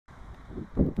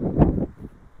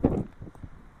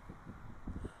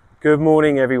Good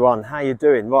morning everyone, how you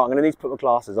doing? Right, I'm going to need to put my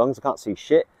glasses on because I can't see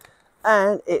shit.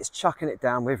 And it's chucking it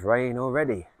down with rain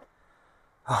already.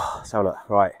 Oh, so look,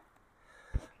 right.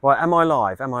 Right, am I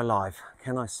live? Am I live?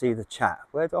 Can I see the chat?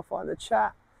 Where do I find the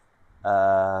chat?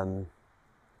 Bum.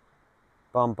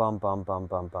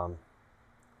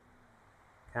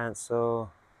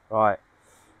 Cancel. Right.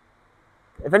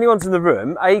 If anyone's in the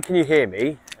room, A, can you hear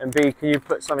me? And B, can you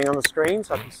put something on the screen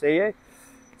so I can see you?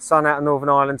 Sun out in Northern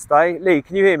Ireland today. Lee,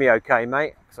 can you hear me okay,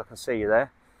 mate? Because I can see you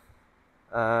there.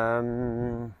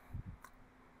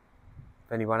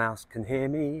 If anyone else can hear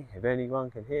me, if anyone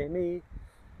can hear me.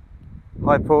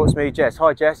 Hi, Paul, it's me, Jess.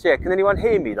 Hi, Jess. Yeah, can anyone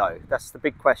hear me, though? That's the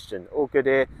big question. All good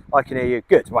here. I can hear you.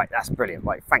 Good. Right, that's brilliant.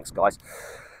 Right, thanks, guys.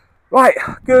 Right,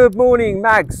 good morning,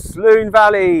 Mags, Loon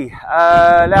Valley.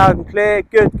 Loud and clear.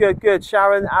 Good.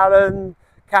 Sharon, Alan,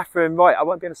 Catherine. Right, I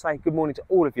won't be able to say good morning to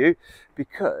all of you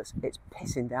because it's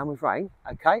pissing down with rain,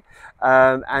 okay?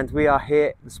 And we are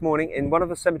here this morning in one of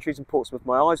the cemeteries in Portsmouth.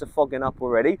 My eyes are fogging up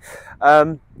already.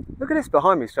 Look at this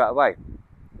behind me straight away.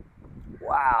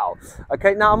 Wow.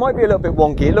 Okay, now I might be a little bit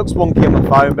wonky. It looks wonky on my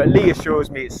phone, but Lee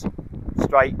assures me it's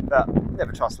straight, but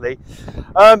never trust Lee.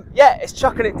 Yeah, it's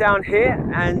chucking it down here,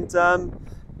 and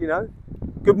you know,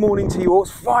 good morning to you all.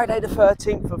 It's Friday the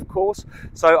 13th, of course.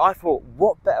 So I thought,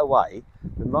 what better way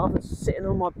than rather than sitting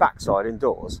on my backside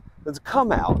indoors than to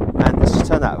come out, and let's just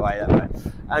turn that way,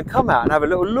 and come out and have a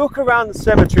little look around the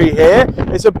cemetery here.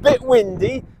 It's a bit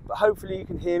windy, but hopefully you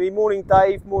can hear me. Morning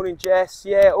Dave, morning Jess.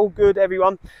 Yeah, all good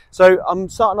everyone. So I'm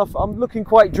starting off, I'm looking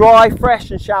quite dry,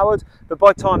 fresh and showered, but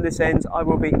by the time this ends I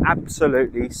will be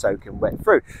absolutely soaking wet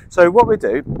through. So what we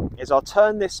do is I'll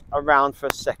turn this around for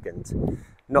a second.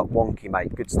 Not wonky,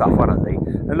 mate, good stuff, why don't they?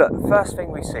 And look, first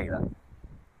thing we see, look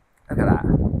at that.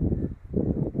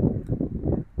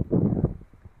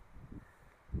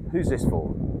 Who's this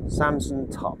for? Samson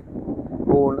Tubb.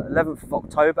 Born 11th of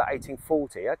October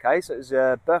 1840. Okay, so it was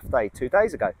a birthday 2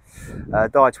 days ago.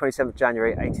 Died 27th of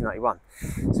January 1891.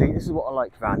 See, this is what I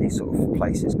like around these sort of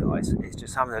places, guys. It's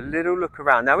just having a little look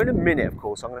around. Now, in a minute, of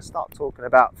course, I'm going to start talking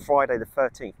about Friday the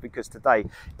 13th because today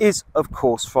is, of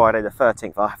course, Friday the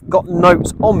 13th. I've got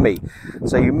notes on me,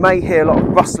 so you may hear a lot of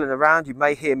rustling around. You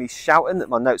may hear me shouting that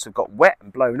my notes have got wet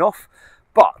and blown off,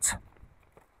 but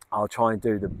I'll try and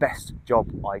do the best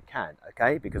job I can,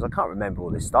 okay? Because I can't remember all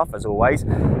this stuff, as always.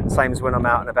 Same as when I'm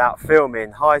out and about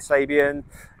filming. Hi, Sabian.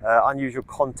 Unusual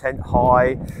content,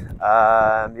 hi.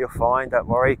 You're fine, don't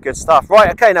worry. Good stuff. Right,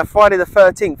 okay, now Friday the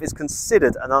 13th is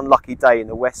considered an unlucky day in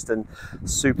the Western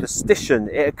superstition.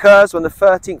 It occurs when the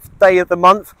 13th day of the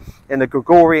month in the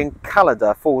Gregorian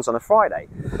calendar falls on a Friday,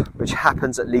 which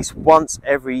happens at least once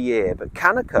every year, but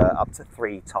can occur up to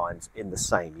 3 times in the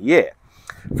same year.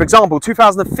 For example,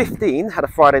 2015 had a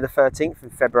Friday the 13th in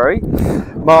February,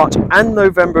 March and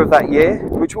November of that year,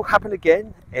 which will happen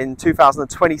again in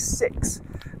 2026.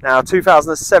 Now,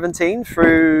 2017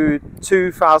 through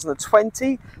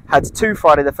 2020 had 2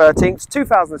 Friday the 13th,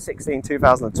 2016,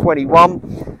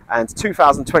 2021, and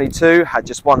 2022 had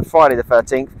just 1 Friday the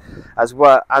 13th, as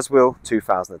will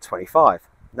 2025.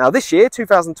 Now, this year,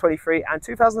 2023 and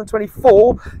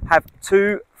 2024 have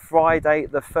 2 Friday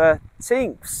the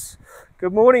 13ths.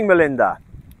 Good morning, Melinda.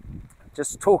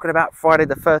 Just talking about Friday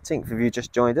the 13th, if you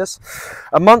just joined us.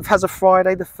 A month has a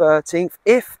Friday the 13th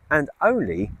if and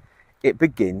only it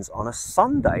begins on a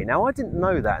Sunday. Now, I didn't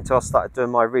know that until I started doing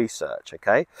my research,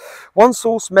 okay? One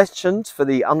source mentioned for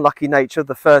the unlucky nature of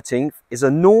the 13th is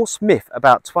a Norse myth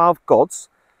about 12 gods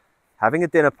having a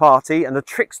dinner party, and the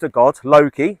trickster god,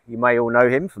 Loki, you may all know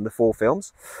him from the 4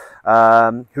 films,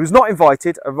 who was not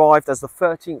invited, arrived as the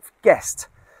 13th guest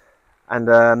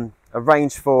and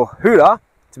arranged for Hula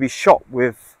to be shot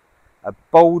with a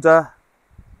boulder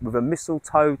with a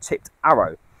mistletoe-tipped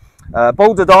arrow.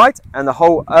 Boulder died and the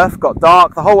whole earth got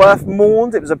dark. The whole earth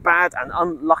mourned. It was a bad and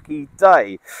unlucky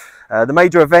day. The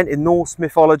major event in Norse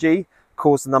mythology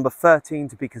caused the number 13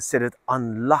 to be considered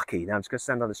unlucky. Now I'm just going to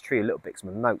stand on this tree a little bit because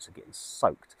my notes are getting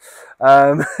soaked.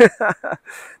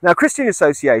 Now, Christian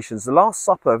associations, the Last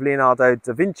Supper of Leonardo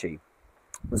da Vinci.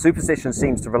 The superstition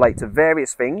seems to relate to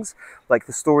various things, like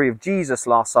the story of Jesus'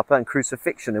 Last Supper and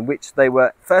crucifixion, in which there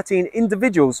were 13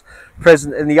 individuals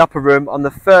present in the upper room on the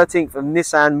 13th of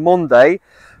Nisan, Monday,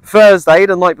 Thursday,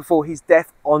 the night before his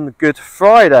death on Good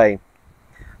Friday.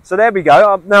 So there we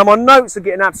go. Now my notes are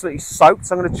getting absolutely soaked,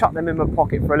 so I'm going to chuck them in my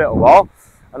pocket for a little while,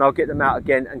 and I'll get them out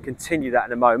again and continue that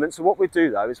in a moment. So what we'll do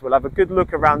though is we'll have a good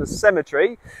look around the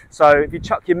cemetery. So if you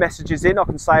chuck your messages in, I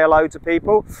can say hello to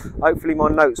people. Hopefully my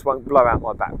notes won't blow out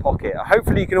my back pocket.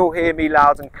 Hopefully you can all hear me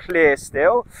loud and clear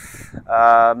still.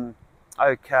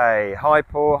 Okay, hi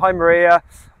Paul, hi Maria,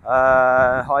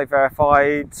 hi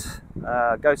Verified,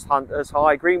 Ghost Hunters,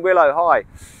 hi Green Willow, hi.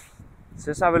 So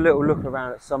let's have a little look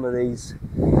around at some of these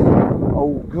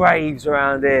old graves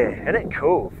around here. Isn't it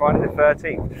cool? Friday the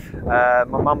 13th.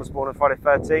 My mum was born on Friday the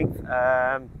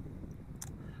 13th.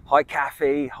 Hi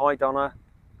Kathy, hi Donna.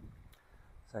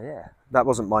 So yeah, that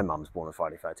wasn't my mum's born on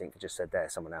Friday the 13th, I just said there,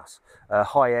 someone else.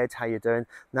 Hi Ed, how you doing?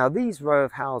 Now these row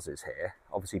of houses here,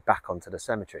 obviously back onto the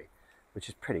cemetery, which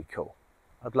is pretty cool.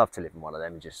 I'd love to live in one of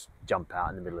them and just jump out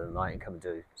in the middle of the night and come and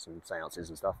do some seances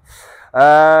and stuff.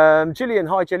 Gillian,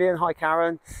 hi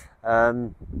Karen.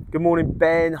 Good morning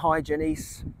Ben, hi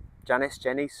Janice,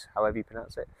 however you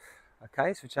pronounce it.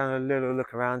 Okay, so we're having a little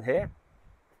look around here.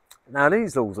 Now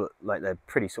these all look like they're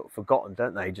pretty sort of forgotten,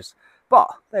 don't they? But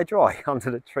they're dry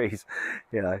under the trees,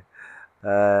 you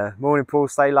know. Morning Paul,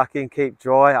 stay lucky and keep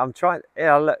dry. I'm trying,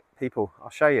 yeah, look people, I'll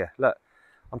show you, look,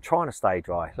 I'm trying to stay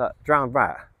dry. Look, drowned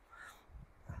rat.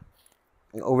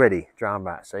 Already drowned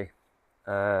rat, see.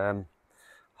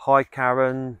 Hi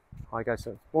Karen, hi guys,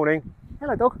 morning,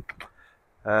 hello dog.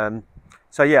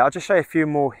 So yeah, I'll just show you a few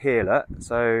more here, look.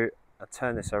 So I'll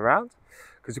turn this around,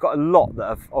 because we've got a lot that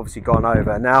have obviously gone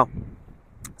over. Now,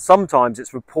 sometimes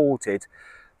it's reported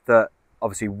that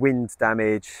obviously wind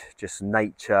damage, just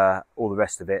nature, all the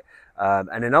rest of it.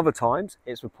 And then other times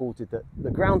it's reported that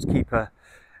the groundskeeper,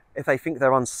 if they think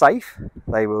they're unsafe,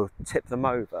 they will tip them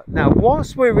over. Now,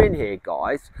 whilst we're in here,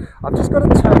 guys, I've just got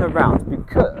to turn around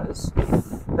because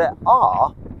there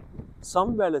are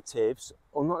some relatives,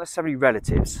 or not necessarily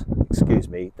relatives, excuse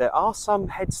me, there are some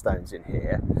headstones in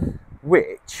here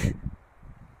which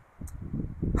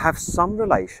have some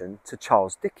relation to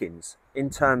Charles Dickens in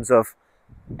terms of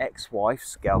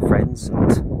ex-wives, girlfriends,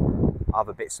 and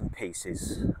other bits and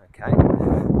pieces. Okay,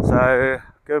 so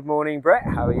good morning Brett,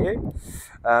 how are you?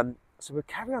 So we'll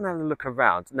carry on having a look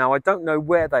around. Now I don't know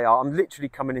where they are. I'm literally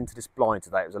coming into this blind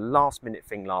today. It was a last minute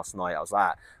thing last night. I was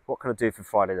like, what can I do for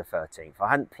Friday the 13th? I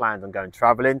hadn't planned on going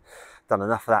travelling, done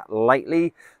enough of that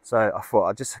lately, so I thought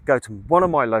I'd just go to one of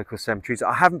my local cemeteries that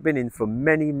I haven't been in for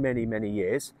many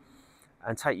years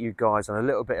and take you guys on a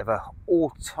little bit of a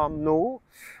autumnal,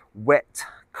 wet,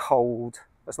 cold,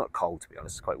 it's not cold to be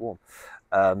honest, it's quite warm,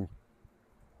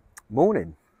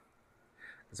 morning,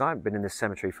 because I haven't been in this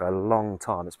cemetery for a long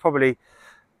time. It's probably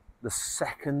the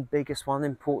second biggest one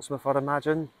in Portsmouth, I'd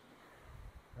imagine.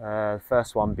 The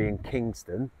first one being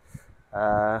Kingston.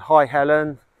 Hi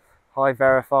Helen, hi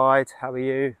Verified, how are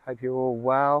you? Hope you're all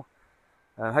well.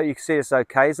 Hope you can see us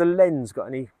okay. Has the lens got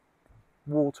any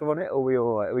water on it, or are we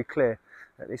all right? Are we clear?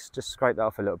 Let's just scrape that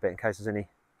off a little bit in case there's any,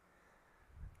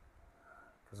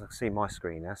 because I can see my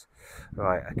screen as.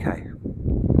 Right, okay.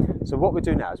 So what we'll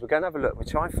do now is we're going to have a look. We'll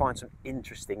try and find some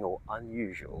interesting or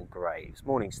unusual graves.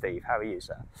 Morning Steve, how are you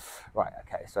sir? Right,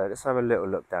 okay, so let's have a little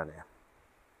look down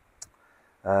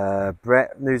here.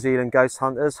 Brett, New Zealand Ghost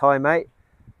Hunters, hi mate.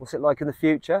 What's it like in the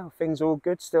future? Things all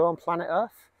good still on planet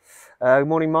Earth? Good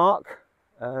morning Mark.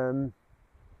 Okay,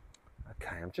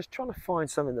 I'm just trying to find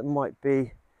something that might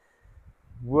be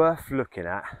worth looking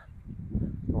at.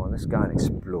 Come on, let's go and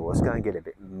explore. Let's go and get a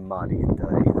bit muddy and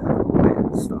dirty and wet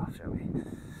and stuff, shall we?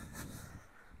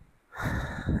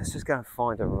 Let's just go and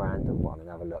find a random one and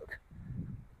have a look.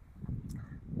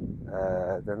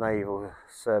 The Naval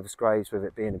Service graves, with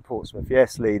it being in Portsmouth.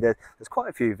 Yes, Lee, there's quite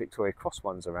a few Victoria Cross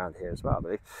ones around here as well, I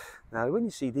believe. Now, when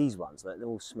you see these ones, they're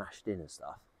all smashed in and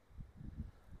stuff,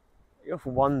 you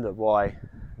often wonder why.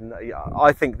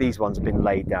 I think these ones have been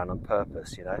laid down on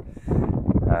purpose, you know.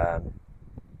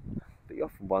 But you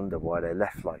often wonder why they're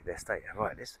left like this, don't you?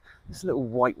 Right, this little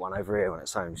white one over here on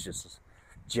its own is just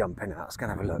jumping out. Let's go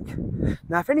and have a look.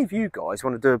 Now, if any of you guys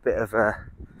want to do a bit of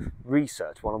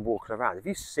research while I'm walking around, if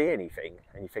you see anything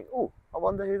and you think, oh, I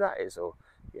wonder who that is, or,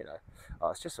 you know,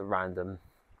 it's just a random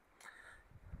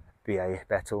BA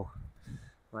Bettle,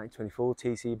 1924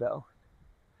 TC Bettle.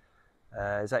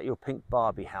 Is that your pink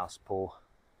Barbie house, Paul?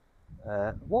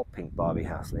 What pink Barbie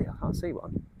house, Lee? I can't see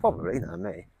one. Probably, no,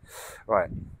 me. Right,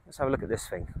 let's have a look at this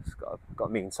thing. It's got to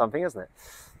mean something, hasn't it?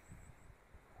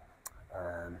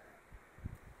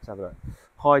 Let's have a look.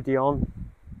 Hi, Dion.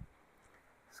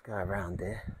 Let's go around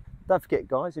here. Don't forget,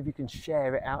 guys, if you can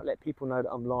share it out, let people know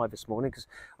that I'm live this morning, because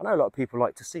I know a lot of people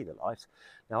like to see the lives.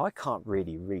 Now, I can't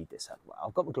really read this that well.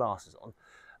 I've got my glasses on.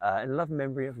 In loving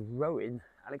memory of Rowan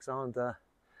Alexander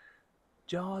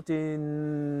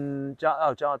Jardine,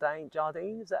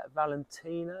 is that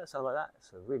Valentina, something like that?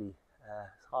 So really,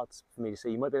 it's hard for me to see.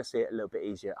 You might be able to see it a little bit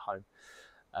easier at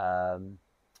home.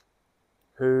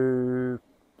 Who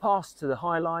passed to the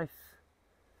high life.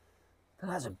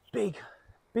 That's a big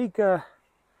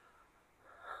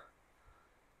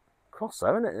cross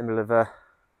though, isn't it? In the middle of the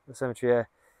cemetery here.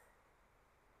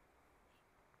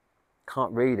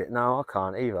 Can't read it. No, I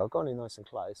can't either. I've got it nice and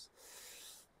close.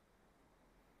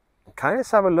 Okay,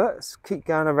 let's have a look. Let's keep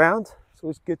going around. It's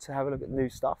always good to have a look at new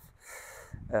stuff.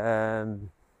 I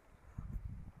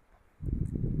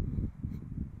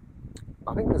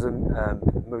think there's a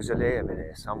mausoleum in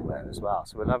here somewhere as well,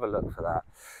 so we'll have a look for that.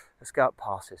 Let's go up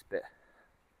past this bit.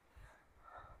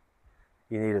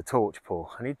 You need a torch,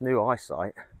 Paul. I need new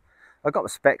eyesight. I've got my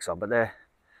specs on, but they're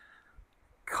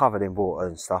covered in water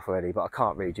and stuff already, but I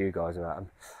can't read you guys about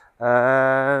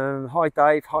them. Hi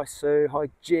Dave, hi Sue, hi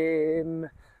Jim,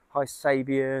 hi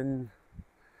Sabian.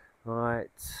 Right,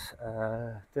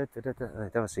 they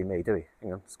don't see me, do we?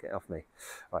 Hang on, let's get off me.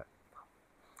 Right.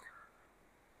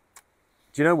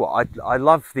 Do you know what? I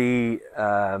love the,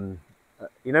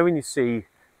 you know when you see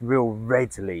real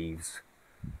red leaves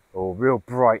or real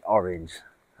bright orange,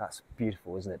 that's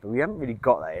beautiful, isn't it? But we haven't really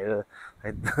got that here.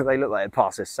 They look like they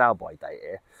passed their sell-by date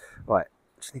here. Right,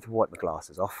 just need to wipe my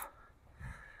glasses off.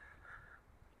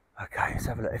 Okay, let's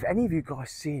have a look. If any of you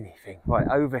guys see anything, right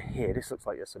over here, this looks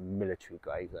like there's some military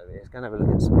graves over here. Let's go and have a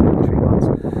look at some military ones,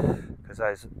 because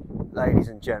those ladies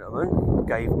and gentlemen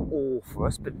gave all for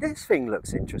us. But this thing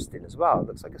looks interesting as well. It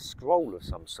looks like a scroll of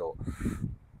some sort.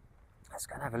 Let's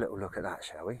go and have a little look at that,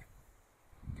 shall we?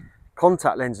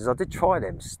 Contact lenses, I did try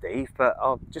them, Steve, but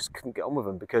I just couldn't get on with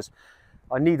them because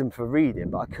I need them for reading,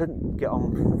 but I couldn't get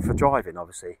on for driving,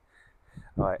 obviously.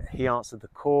 Right, he answered the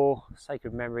call,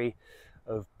 sacred memory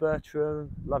of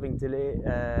Bertram, loving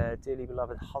dearly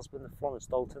beloved husband of Florence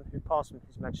Dalton, who passed from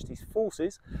His Majesty's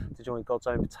forces to join God's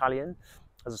own battalion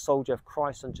as a soldier of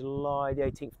Christ on July the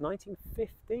 18th,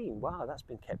 1915. Wow, that's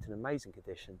been kept in amazing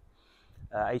condition.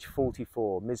 Age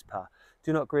 44, Mizpah.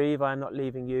 Do not grieve, I am not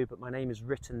leaving you, but my name is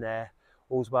written there.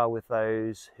 All's well with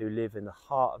those who live in the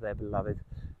heart of their beloved,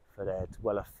 for there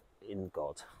dwelleth in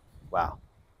God. Wow.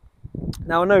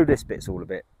 Now I know this bit's all a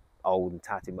bit old and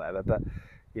tatty and whatever, but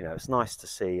you know, it's nice to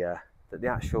see that the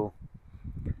actual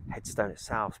headstone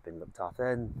itself's been looked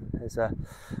after. And there's a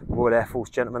Royal Air Force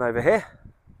gentleman over here.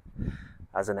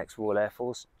 As an ex-Royal Air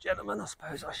Force gentleman, I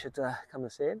suppose I should come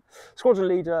and see him. Squadron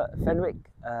Leader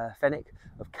Fenwick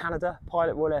of Canada,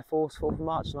 Pilot Royal Air Force, 4th of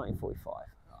March 1945.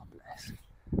 Oh, bless.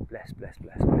 Bless, bless,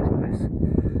 bless, bless, bless.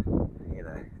 You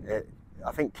know,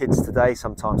 I think kids today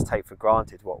sometimes take for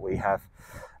granted what we have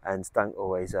and don't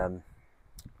always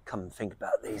come and think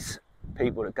about these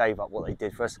people that gave up what they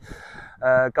did for us.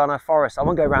 Gunner Forest, I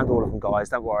won't go around all of them, guys,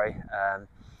 don't worry.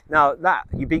 Now that,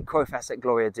 you beat Quofas at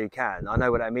Gloria Ducan, I know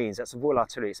what that means. That's the Royal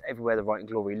Artillery, it's everywhere the right and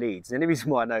glory leads. And the only reason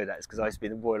why I know that is because I used to be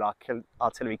in the Royal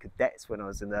Artillery Cadets when I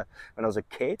was a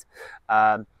kid.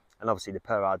 And obviously the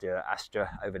Per Ardua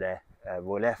Astra over there,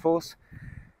 Royal Air Force.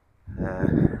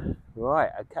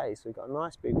 Right, okay, so we've got a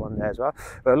nice big one there as well.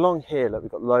 But along here, look,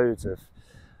 we've got loads of,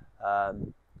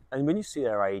 and when you see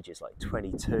their ages, like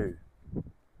 22,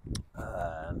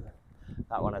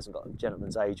 that one hasn't got a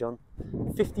gentleman's age on.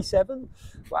 57?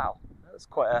 Wow, that's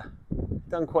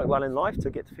done quite well in life to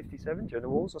get to 57 during the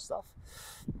wars and stuff.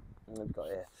 And we've got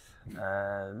here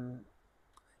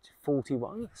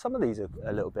 41. Some of these are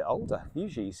a little bit older.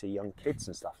 Usually you see young kids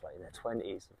and stuff like in their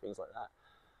 20s and things like that.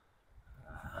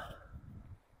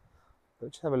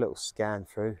 But just have a little scan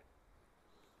through.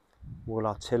 Royal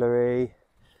Artillery,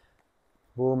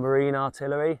 Royal Marine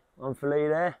Artillery on for Lee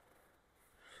there.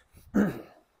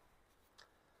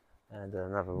 And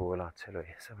another Royal Artillery.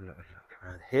 Let's have a look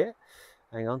around here.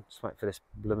 Hang on, just wait for this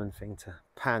blooming thing to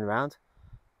pan round.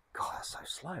 God, that's so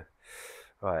slow.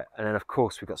 Right, and then of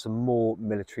course we've got some more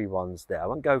military ones there. I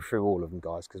won't go through all of them,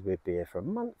 guys, because we'd be here for a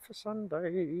month for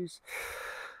Sundays.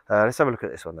 Let's have a look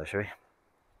at this one though, shall we?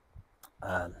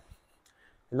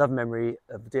 In love and memory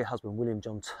of the dear husband William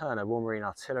John Turner, Royal Marine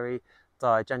Artillery,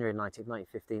 died January 19th,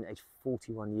 1915, aged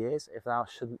 41 years. If thou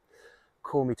shouldn't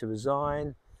call me to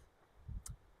resign,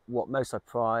 what most I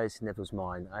prize never was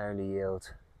mine. I only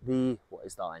yield thee what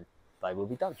is thine. Thy will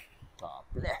be done. Ah,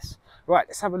 bless. Right,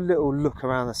 let's have a little look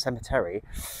around the cemetery.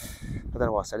 I don't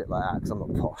know why I said it like that, because I'm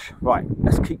not posh. Right,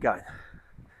 let's keep going.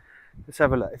 Let's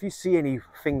have a look. If you see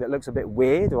anything that looks a bit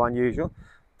weird or unusual,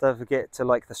 don't forget to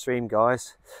like the stream,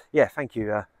 guys. Yeah, thank you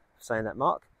for saying that,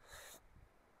 Mark.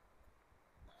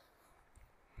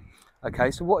 Okay,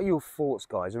 so what are your thoughts,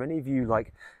 guys? Are any of you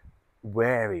like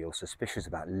wary or suspicious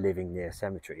about living near a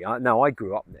cemetery? Now, I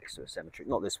grew up next to a cemetery,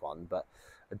 not this one, but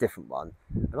a different one,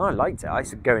 and I liked it. I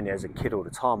used to go in there as a kid all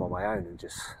the time on my own and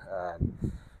just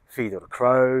feed all the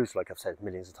crows, like I've said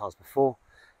millions of times before,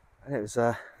 and it was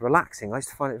relaxing. I used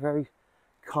to find it very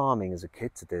calming as a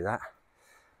kid to do that.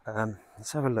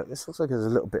 Let's have a look. This looks like there's a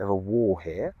little bit of a wall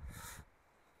here.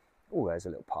 Oh, there's a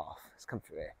little path. Let's come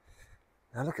through here.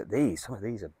 Now look at these. Some of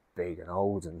these are big and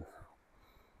old and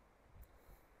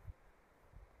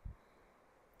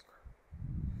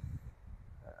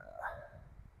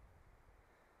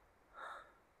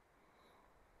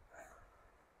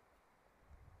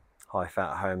high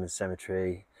fat home and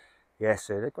cemetery. Yeah,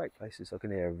 so they're great places. I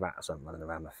can hear a rat or something running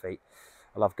around my feet.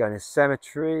 I love going in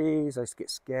cemeteries. I used to get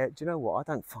scared. Do you know what?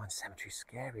 I don't find cemeteries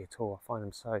scary at all. I find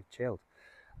them so chilled.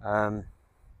 And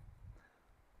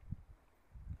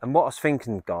what I was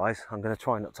thinking, guys, I'm going to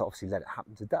try not to obviously let it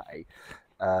happen today.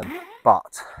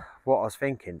 But what I was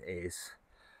thinking is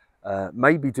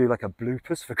maybe do like a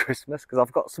bloopers for Christmas, because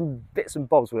I've got some bits and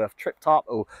bobs where I've tripped up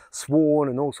or sworn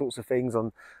and all sorts of things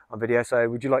on video. So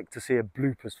would you like to see a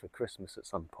bloopers for Christmas at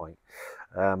some point?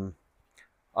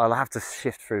 I'll have to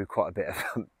shift through quite a bit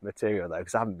of material though,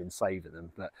 because I haven't been saving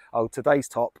them. But today's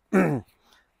top,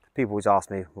 people always ask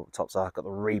me what tops are. I've got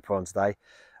the Reaper on today.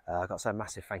 I've got to say a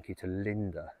massive thank you to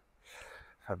Linda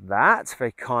for that.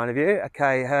 Very kind of you.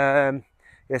 Okay,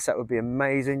 yes, that would be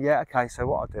amazing. Yeah, okay, so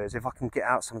what I'll do is if I can get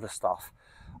out some of the stuff,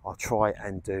 I'll try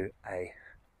and do a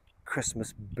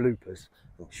Christmas bloopers.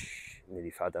 Oh,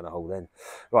 nearly fell down a hole then.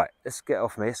 Right, let's get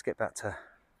off me. Let's get back to...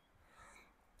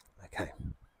 Okay.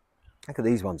 Look at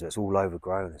these ones where it's all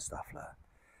overgrown and stuff. Like.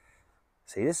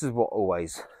 See, this is what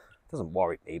always doesn't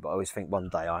worry me, but I always think one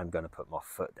day I'm going to put my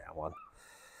foot down one.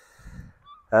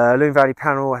 Loon Valley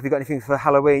panel, have you got anything for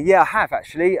Halloween? Yeah, I have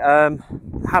actually.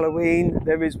 Halloween,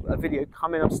 there is a video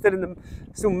coming. I'm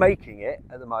still making it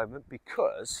at the moment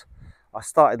because I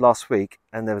started last week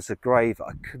and there was a grave that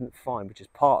I couldn't find, which is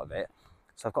part of it.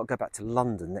 So I've got to go back to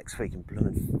London next week and film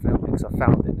it because I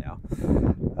found it now.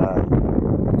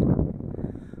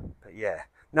 But yeah,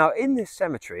 now in this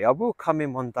cemetery, I will come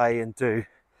in one day and do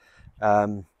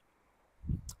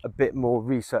a bit more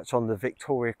research on the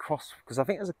Victoria Cross, because I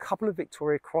think there's a couple of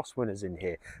Victoria Cross winners in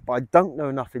here, but I don't know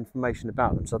enough information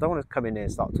about them, so I don't want to come in here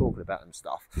and start talking about them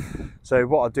stuff. So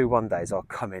what I'll do one day is I'll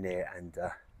come in here and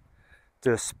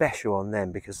do a special on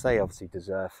them, because they obviously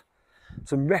deserve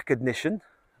some recognition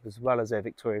as well as their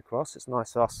Victoria Cross. It's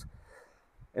nice for us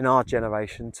in our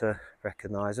generation to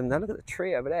recognise them. Now look at the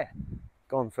tree over there,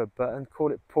 gone for a button.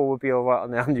 Call it Paul would be all right on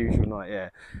the unusual night.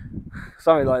 Yeah,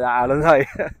 something like that, Alan. Hey.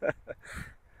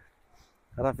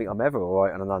 I don't think I'm ever all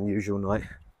right on an unusual night.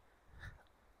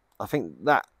 I think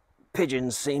that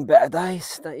pigeon's seen better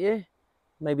days, don't you?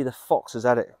 Maybe the fox has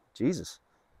had it. Jesus.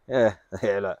 Yeah,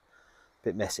 yeah, look.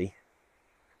 Bit messy.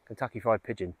 Kentucky Fried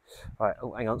Pigeon. Right,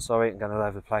 oh, hang on, sorry, I'm going all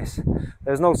over the place.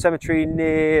 There's an old cemetery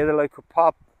near the local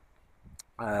pub.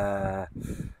 Hello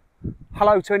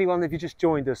to anyone if you just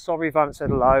joined us. Sorry if I haven't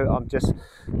said hello. I'm just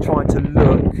trying to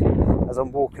look as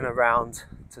I'm walking around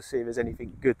to see if there's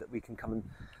anything good that we can come and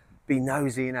be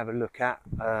nosy and have a look at.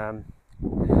 For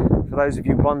those of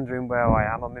you wondering where I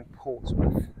am, I'm in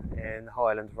Portsmouth in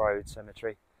Highland Road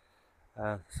Cemetery.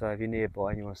 So if you're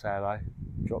nearby and you want to say hello,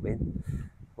 drop in.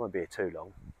 Won't be here too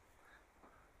long.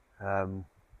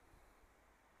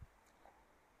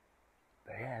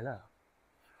 But yeah, look.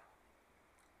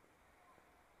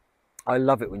 I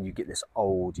love it when you get this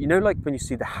old, you know, like when you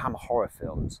see the Hammer horror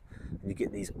films and you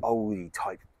get these oldie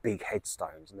type big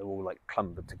headstones and they're all like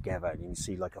clumbered together and you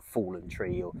see like a fallen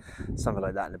tree or something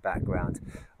like that in the background.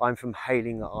 I'm from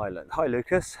Hayling Island. Hi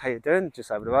Lucas, how you doing?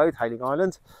 Just over the road, Hayling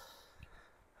Island.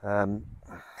 Are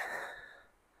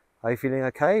you feeling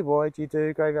okay? Why do you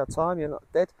do graveyard time? You're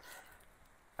not dead?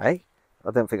 Hey, I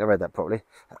don't think I read that properly.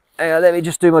 Hang on, let me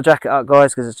just do my jacket up,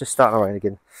 guys, because it's just starting to rain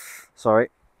again.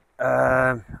 Sorry.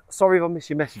 Sorry if I miss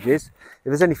your messages. If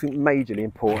there's anything majorly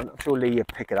important, I'm sure Lee will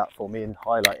pick it up for me and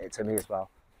highlight it to me as well.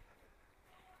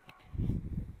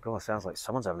 God, it sounds like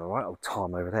someone's having a right old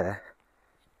time over there.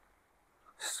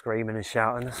 Screaming and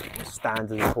shouting,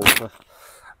 standard in Portsmouth.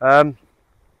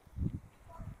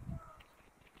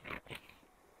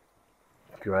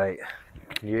 Great.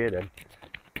 Can you hear them?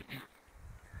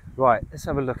 Right, let's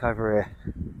have a look over here.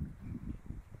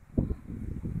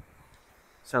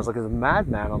 Sounds like there's a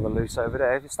madman on the loose over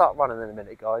there. If you start running in a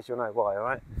minute, guys, you'll know why,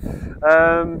 alright?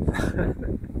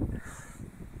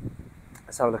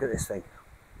 Let's have a look at this thing.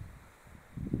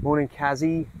 Morning,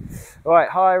 Kazzy.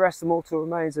 Alright, hi, rest the mortal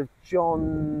remains of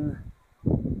John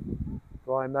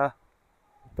Grimer.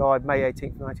 Died May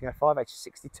 18th, 1905, age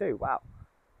 62. Wow.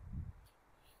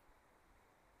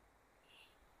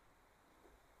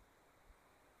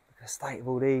 Look at the state of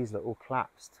all these, look, all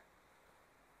collapsed.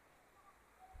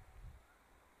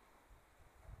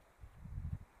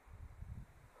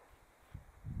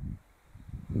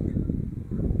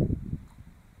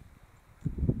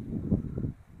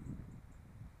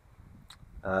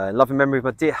 Loving memory of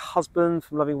my dear husband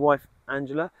from loving wife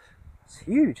Angela. It's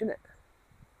huge, isn't it?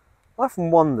 I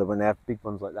often wonder when they have big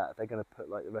ones like that, if they're going to put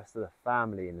like the rest of the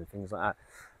family in and things like that.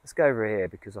 Let's go over here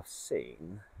because I've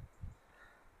seen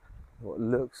what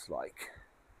looks like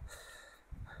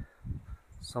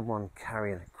someone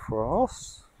carrying a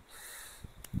cross.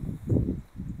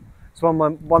 It's one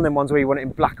of them ones where you want it in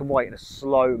black and white in a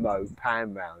slow-mo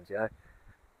pan round, you know.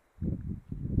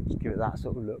 Just give it that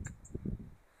sort of look.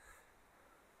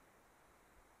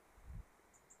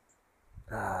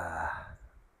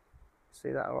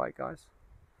 See that all right, guys?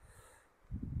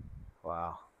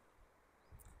 Wow.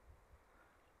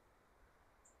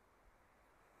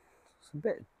 It's a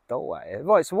bit dull out here.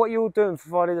 Right, so what are you all doing for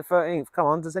Friday the 13th? Come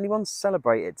on, does anyone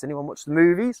celebrate it? Does anyone watch the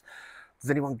movies? Does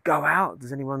anyone go out?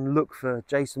 Does anyone look for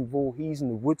Jason Voorhees in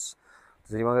the woods?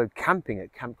 Does anyone go camping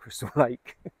at Camp Crystal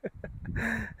Lake?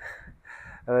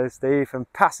 Hello, Steve from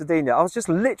Pasadena. I was just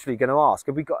literally going to ask,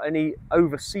 have we got any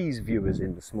overseas viewers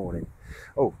in this morning?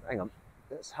 Oh, hang on.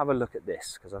 Let's have a look at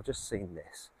this, because I've just seen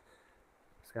this.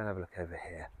 Let's go and have a look over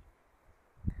here.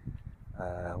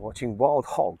 Watching Wild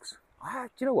Hogs. Do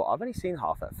you know what? I've only seen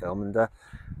half that film, and I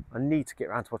need to get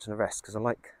around to watching the rest, because I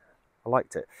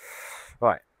liked it.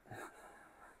 Right.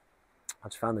 I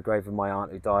just found the grave of my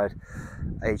aunt who died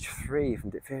age 3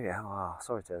 from diphtheria. Oh,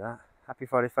 sorry to hear that. Happy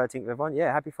Friday 13th, everyone.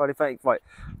 Yeah, happy Friday 13th. Right,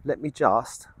 let me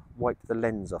just wipe the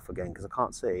lens off again because I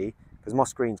can't see, because my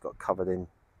screen's got covered in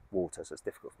water, so it's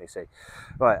difficult for me to see.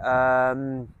 Right,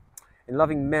 in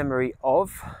loving memory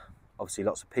of, obviously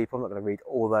lots of people, I'm not going to read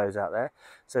all those out there. It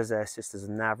says their Sisters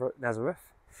of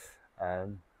Nazareth.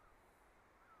 Obviously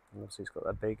it's got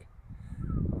that big.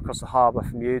 Across the harbour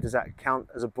from you, does that count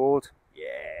as a board?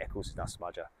 Yeah, of course it does,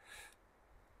 Smudger.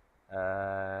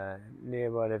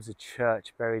 Nearby there was a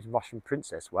church buried Russian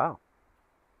princess. Wow.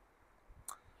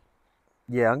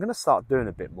 Yeah, I'm going to start doing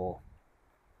a bit more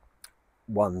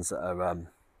ones that are,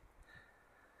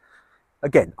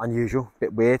 again, unusual, a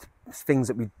bit weird, things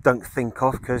that we don't think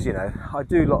of, because, you know, I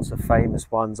do lots of famous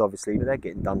ones, obviously, but they're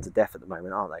getting done to death at the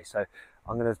moment, aren't they? So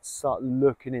I'm going to start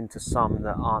looking into some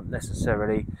that aren't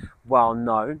necessarily well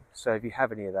known. So if you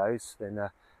have any of those, then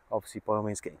obviously by all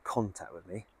means get in contact with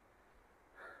me.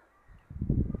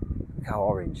 Look how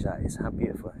orange that is, how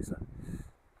beautiful is that?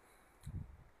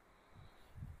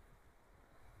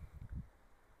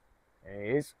 There he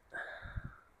is.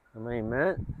 I mean,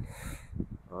 man.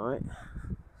 Right,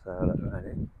 so look around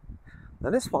it. Now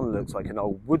this one looks like an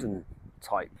old wooden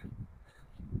type.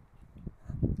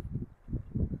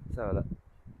 So look.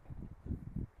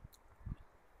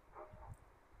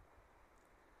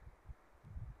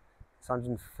 It's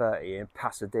 130 in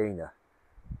Pasadena.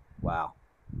 Wow.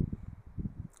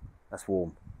 That's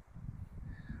warm.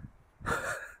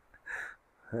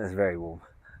 That's very warm.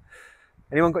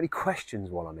 Anyone got any questions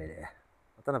while I'm in here?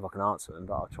 I don't know if I can answer them,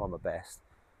 but I'll try my best.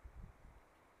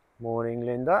 Morning,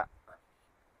 Linda.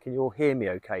 Can you all hear me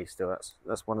okay still?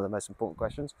 That's one of the most important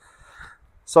questions.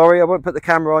 Sorry, I won't put the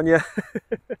camera on you.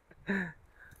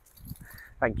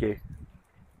 Thank you.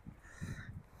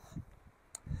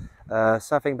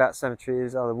 Something about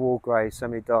cemeteries, the war graves, so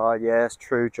many died. Yeah, it's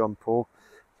true, John Paul.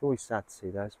 It's always sad to see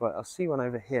those. Well, I'll see one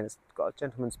over here, and it's got a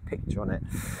gentleman's picture on it.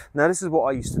 Now, this is what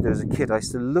I used to do as a kid. I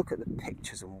used to look at the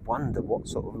pictures and wonder what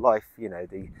sort of life, you know,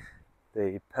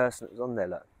 the person that was on there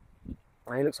looked.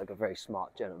 And he looks like a very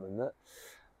smart gentleman. Look.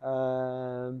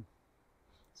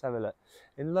 Let's have a look.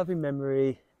 In loving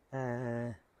memory,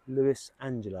 Louis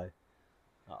Angelo.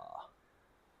 Oh.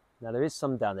 Now there is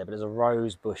some down there, but there's a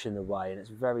rose bush in the way and it's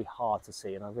very hard to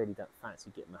see, and I really don't fancy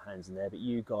getting my hands in there, but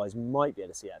you guys might be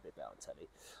able to see that a bit better on telly.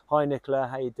 Hi Nicola,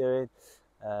 how you doing?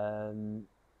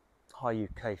 Hi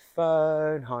UK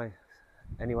phone, hi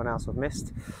anyone else I've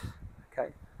missed?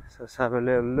 Okay, so let's have a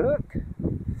little look.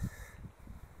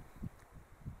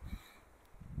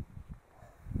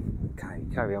 Okay,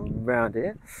 carry on round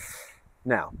here.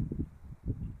 Now,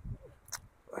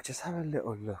 I'll just have a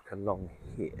little look along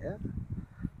here.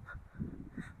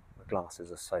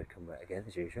 Glasses are soaking wet again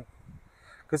as usual,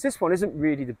 because this one isn't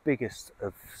really the biggest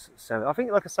of cemeteries. I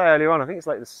think, like I say earlier on, I think it's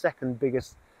like the second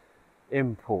biggest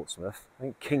in Portsmouth. I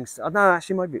think Kingston, oh no,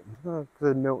 actually might be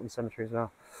the Milton Cemetery as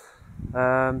well.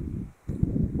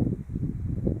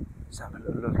 Let's have a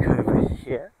little look over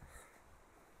here.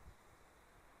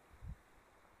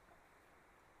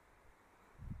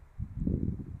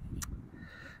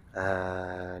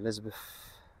 Elizabeth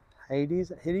Hady, is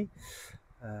that Hiddy?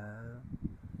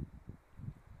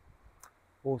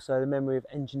 Also, the memory of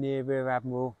Engineer Rear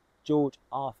Admiral George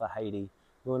Arthur Hady,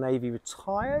 Royal Navy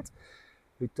retired,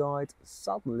 who died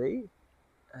suddenly.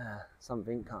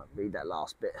 Something, can't read that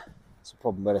last bit. It's a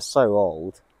problem, but they're so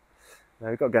old. Now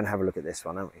we've got to go and have a look at this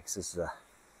one, haven't we? Because this is a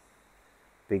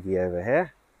biggie over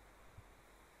here.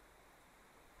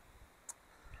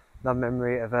 Another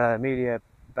memory of Amelia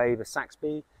Baber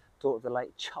Saxby, daughter of the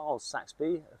late Charles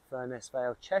Saxby of Furness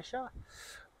Vale, Cheshire.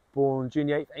 Born June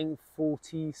 8th,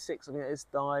 1846, I think it is,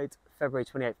 died February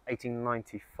 28th,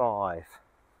 1895.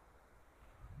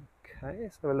 Okay,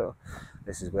 let's have a look.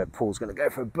 This is where Paul's going to go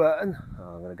for a Burton.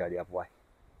 Oh, I'm going to go the other way.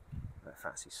 I don't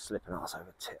fancy slipping arse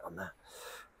over tit on that.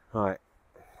 Right.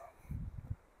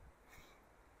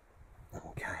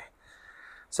 Okay.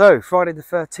 So, Friday the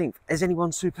 13th. Is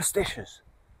anyone superstitious?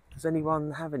 Does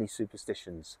anyone have any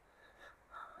superstitions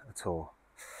at all?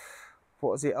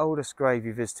 What was the oldest grave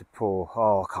you visited, Paul?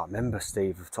 Oh, I can't remember,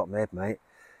 Steve, off the top of my head, mate.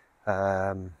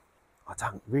 I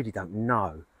really don't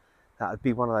know. That would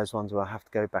be one of those ones where I have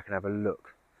to go back and have a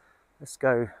look. Let's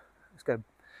go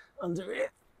under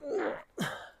it.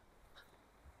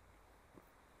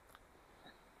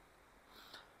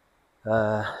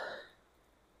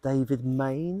 David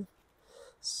Main,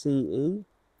 CE.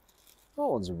 That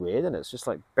one's weird, isn't it? It's just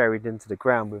like buried into the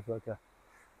ground with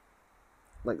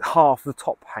like half the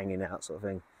top hanging out, sort of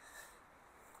thing.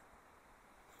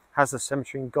 Has the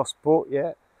cemetery in Gosport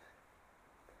yet?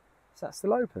 Is that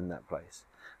still open, that place?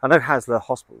 I know Hasler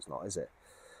Hospital's not, is it?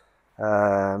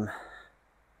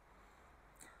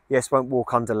 Yes, won't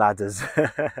walk under ladders.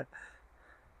 Let's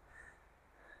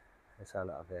have a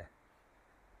look up here.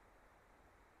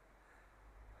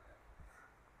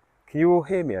 Can you all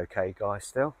hear me okay, guys,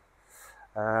 still?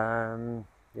 Yeah,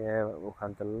 won't walk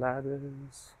under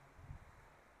ladders.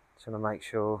 Trying to make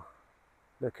sure,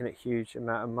 looking at huge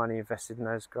amount of money invested in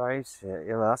those graves. Yeah,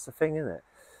 you know, that's the thing, isn't it?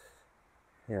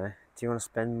 You know, do you want to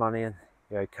spend money and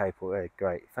you're okay, Paul? Yeah,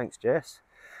 great. Thanks, Jess.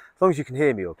 As long as you can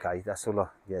hear me okay, that's all.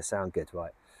 Yeah, sound good,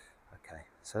 right? Okay,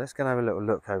 so let's go and have a little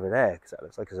look over there, because that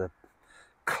looks like there's a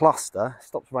cluster. It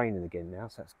stops raining again now,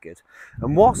 so that's good.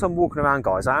 And whilst I'm walking around,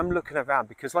 guys, I am looking around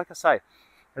because, like I say,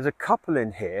 there's a couple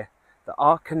in here that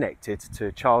are connected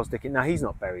to Charles Dickens. Now, he's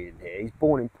not buried in here. He's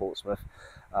born in Portsmouth.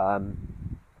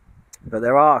 But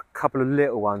there are a couple of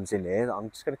little ones in here that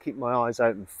I'm just going to keep my eyes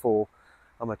open for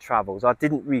on my travels. I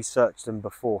didn't research them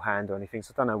beforehand or anything,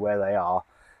 so I don't know where they are.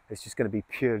 It's just going to be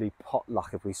purely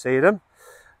potluck if we see them.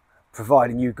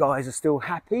 Providing you guys are still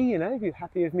happy, you know, if you're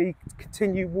happy with me to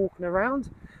continue walking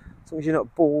around. As long as you're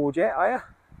not bored yet, are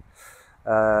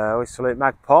you? Always salute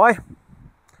Magpie.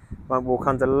 Won't walk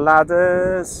under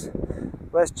ladders.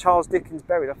 Where's Charles Dickens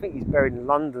buried? I think he's buried in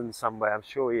London somewhere, I'm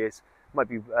sure he is. Might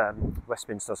be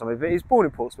Westminster or something, but he's born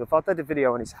in Portsmouth. I did a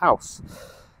video on his house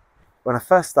when I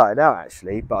first started out,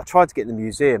 actually, but I tried to get in the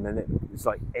museum and it was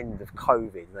like end of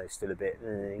COVID and they still a bit,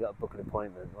 you got to book an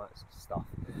appointment and all that sort of stuff.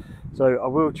 So I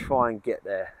will try and get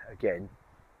there again,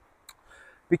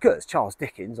 because Charles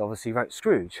Dickens obviously wrote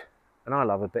Scrooge and I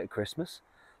love a bit of Christmas,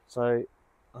 so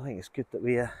I think it's good that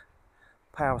we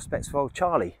pay our respects for old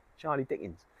Charlie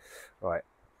Dickens. Right,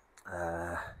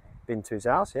 been to his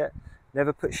house yet?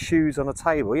 Never put shoes on a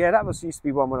table. Yeah, that used to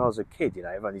be one when I was a kid, you know.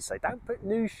 Everyone used to say, don't put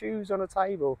new shoes on a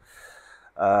table.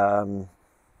 As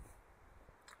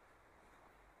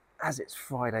it's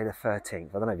Friday the 13th,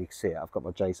 I don't know if you can see it. I've got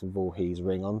my Jason Voorhees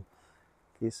ring on.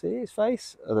 Can you see his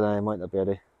face? I don't know, I might not be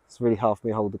able to. It's really hard for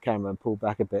me to hold the camera and pull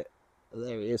back a bit.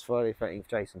 There he is, Friday the 13th,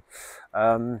 Jason.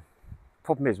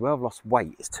 Problem is, where I've lost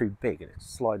weight, it's too big and it's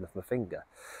sliding off my finger.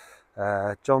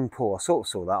 John Paul, I sort of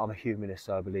saw that. I'm a humanist,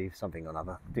 so I believe something or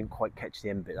another. Didn't quite catch the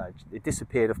end bit. It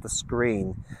disappeared off the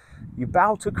screen. You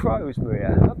bow to crows,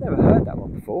 Maria. I've never heard that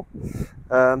one before.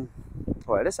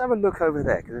 Right, let's have a look over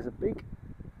there, because there's a big...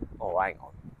 Oh, hang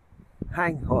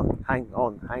on.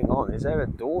 Is there a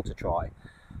door to try?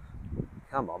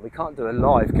 Come on, we can't do it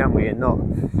live, can we? And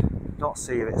not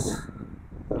see if it's...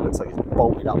 It looks like it's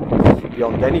bolted up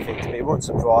beyond anything to me. It wouldn't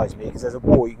surprise me, because there's a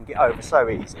wall you can get over so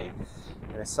easy.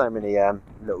 And there's so many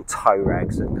little tow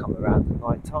rags that come around at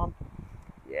night time.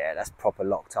 Yeah, that's proper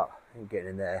locked up. Ain't getting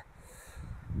in there.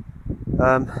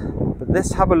 But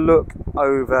let's have a look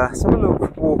over. Let's have a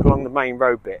look, walk along the main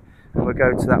road bit, and we'll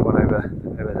go to that one over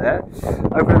there.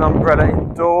 Open an umbrella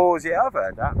indoors. Yeah, I've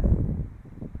heard that.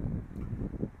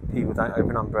 People don't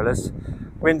open umbrellas.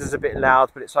 Wind is a bit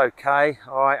loud, but it's okay.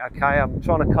 All right, okay. I'm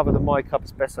trying to cover the mic up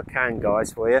as best I can,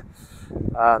 guys, for you.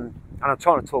 And I'm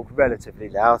trying to talk relatively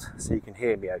loud so you can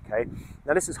hear me okay.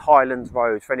 Now this is Highlands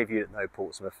Road, for any of you that know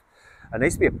Portsmouth. And there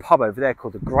used to be a pub over there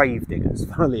called the Grave Diggers,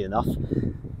 funnily enough.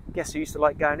 Guess who used to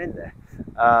like going in there?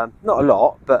 Not a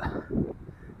lot, but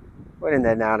went in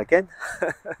there now and again.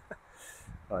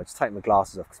 Right, just take my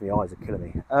glasses off because my eyes are killing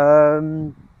me.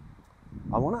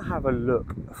 I want to have a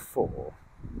look for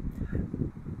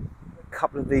a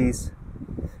couple of these,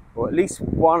 or at least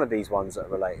one of these ones that are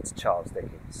related to Charles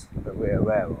Dickens that we're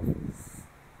aware of.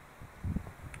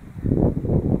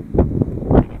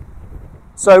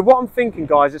 So what I'm thinking,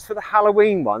 guys, is for the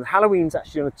Halloween one. Halloween's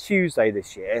actually on a Tuesday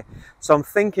this year, so I'm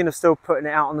thinking of still putting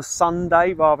it out on a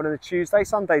Sunday rather than a Tuesday.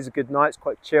 Sunday's a good night, it's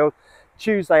quite chilled.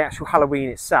 Tuesday, actual Halloween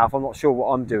itself, I'm not sure what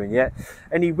I'm doing yet.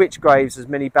 Any witch graves, as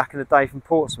many back in the day from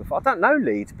Portsmouth? I don't know,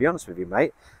 Lee, to be honest with you,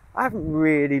 mate. I haven't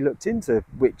really looked into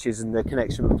witches and their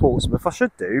connection with Portsmouth. I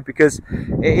should do, because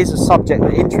it is a subject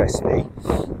that interests me.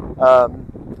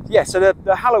 Yeah, so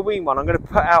the Halloween one I'm going to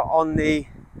put out on the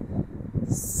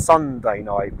Sunday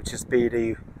night, which is be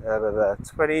the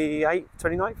 28th,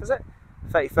 29th, is it?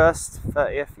 31st,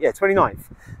 30th? Yeah, 29th.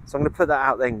 So I'm going to put that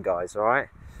out then, guys, all right?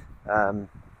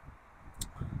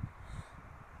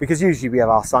 Because usually we have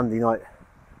our Sunday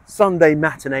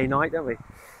matinee night, don't we?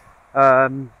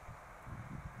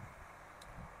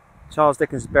 Charles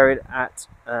Dickens is buried at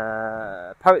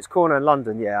Poets' Corner in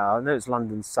London. Yeah, I know it's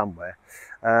London somewhere.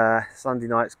 Sunday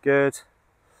night's good.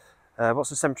 What's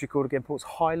the cemetery called again?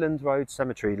 Highland Road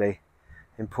Cemetery, Lee,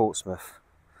 in Portsmouth.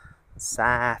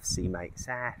 Safsy, mate,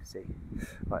 Safsy.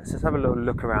 Right, so let's have a little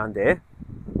look around here.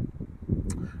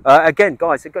 Again,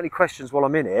 guys, if you've got any questions while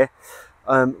I'm in here,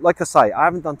 like I say, I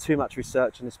haven't done too much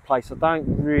research on this place. I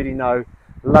don't really know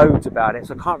loads about it,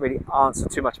 so I can't really answer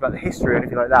too much about the history or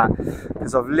anything like that,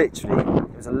 because I've literally,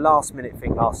 it was a last minute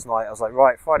thing last night. I was like,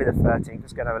 right, Friday the 13th,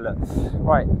 let's go and have a look.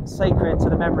 Right, sacred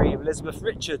to the memory of Elizabeth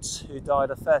Richards, who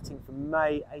died on 13th of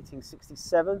May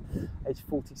 1867, age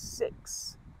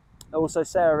 46. Also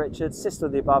Sarah Richards, sister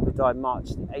of the above, who died March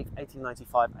 8th,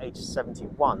 1895, age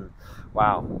 71.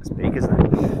 Wow, that's big, isn't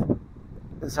it?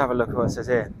 Let's have a look at what it says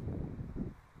here.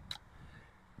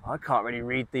 I can't really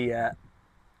read the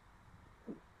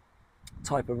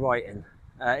type of writing.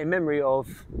 In memory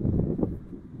of,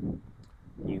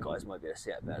 you guys might be able to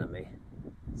see it better than me.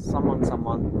 Someone,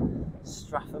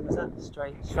 Stratham, is that?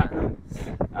 Stratham.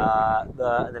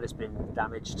 And then it's been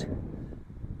damaged.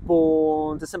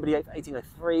 Born December 8th,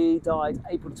 1803, died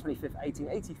April 25th,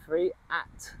 1883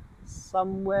 at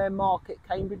somewhere Market,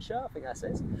 Cambridgeshire, I think that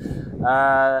says.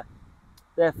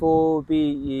 Therefore be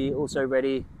ye also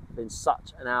ready in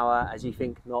such an hour as ye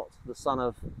think not, the Son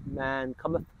of Man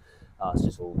cometh. It's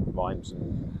just all rhymes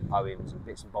and poems and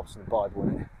bits and bobs from the Bible,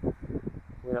 isn't it?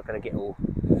 We're not going to get all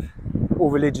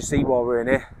religiousy while we're in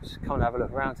here. Just come and have a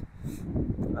look around.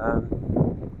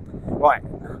 Right.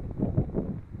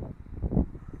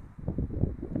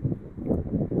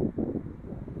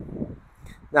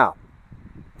 Now,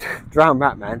 Drown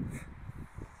Rat Man.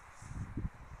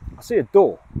 I see a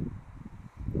door.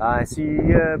 I see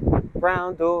a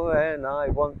brown door and I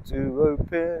want to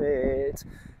open it.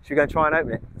 Should we go and try and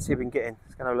open it? Let's see if we can get in.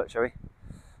 Let's go and have a look, shall we?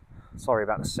 Sorry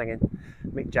about the singing.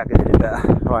 Mick Jagger did it better.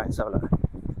 Alright, let's have a look.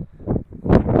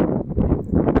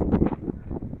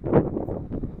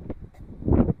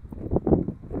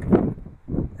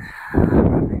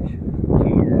 Rubbish.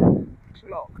 Key there. It's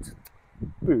locked.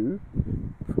 Boo.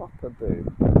 Proper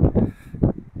boo.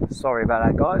 Sorry about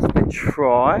that, guys. Let's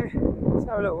try. Let's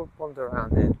have a little wander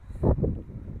around here.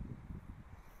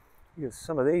 Look at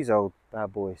some of these old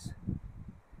bad boys.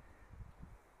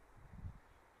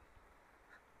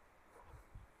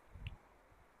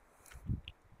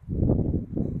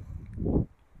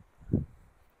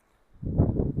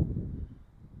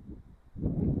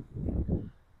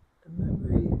 A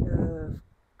memory of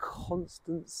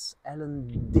Constance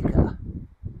Ellen Dicker.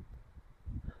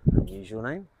 Unusual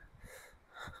name.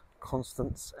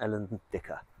 Constance Ellen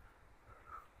Dicker.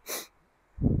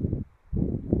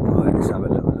 Right, let's have a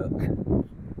little look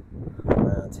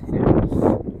around here.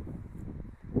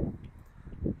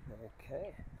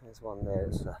 Okay, there's one there.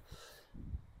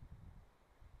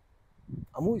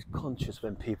 I'm always conscious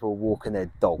when people are walking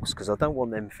their dogs, because I don't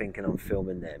want them thinking I'm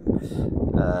filming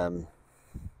them.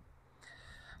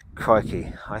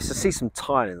 Crikey, I used to see some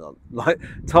tiling like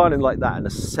that in the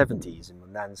 70s in my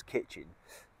nan's kitchen.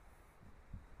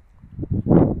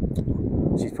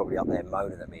 She's probably up there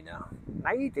moaning at me now.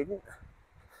 No, you didn't.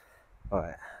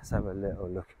 Alright, let's have a little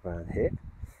look around here.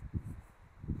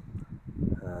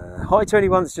 Hi to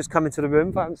anyone that's just come into the room.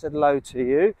 If I haven't said hello to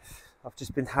you, I've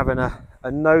just been having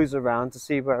a nose around to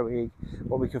see what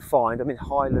we can find. I'm in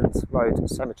Highland Road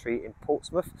Cemetery in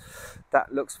Portsmouth.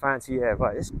 That looks fancy, yeah.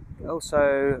 Right, it's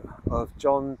also of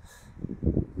John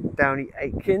Downey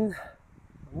Aitken.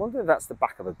 I wonder if that's the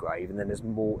back of a grave and then there's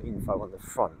more info on the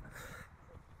front.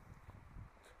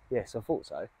 Yes, I thought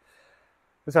so.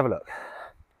 Let's have a look.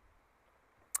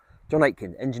 John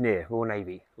Aitken, engineer, Royal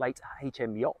Navy, late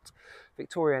HM yacht.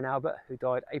 Victoria and Albert, who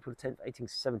died April 10th,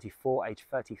 1874, aged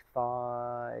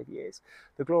 35 years.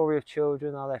 The glory of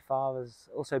children are their fathers.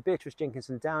 Also, Beatrice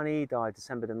Jenkinson Downey, died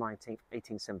December the 19th,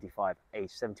 1875,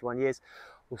 aged 71 years.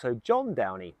 Also, John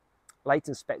Downey, late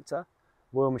inspector,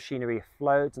 Royal Machinery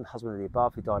afloat and husband of the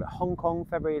above, who died at Hong Kong,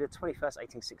 February the 21st,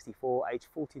 1864, aged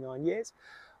 49 years.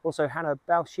 Also Hannah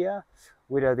Balchier,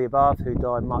 widow of the above, who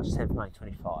died March 10th,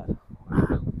 1925.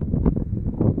 Wow.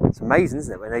 It's amazing,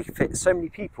 isn't it, when they fit so many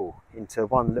people into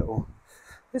one little...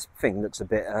 This thing looks a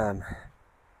bit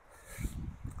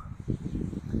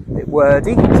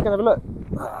wordy. Let's go and have a look.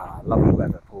 Lovely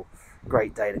weather, Paul.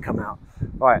 Great day to come out.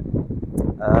 Right.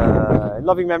 In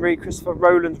loving memory, Christopher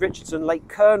Rowland Richardson, late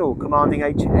Colonel, commanding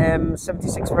HM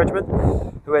 76th Regiment,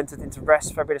 who entered into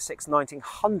rest February 6,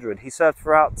 1900. He served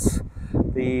throughout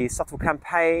the Suttle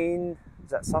campaign,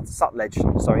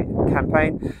 Sutlej, sorry,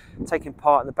 campaign, taking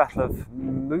part in the Battle of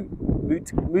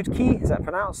Mootki, is that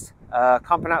pronounced?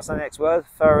 Can't pronounce the next word,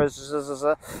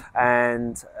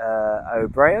 and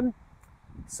O'Brien.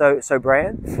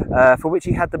 Brian, for which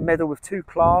he had the medal with 2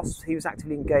 clasps. He was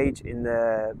actively engaged in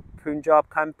the Punjab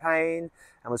campaign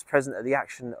and was present at the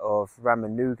action of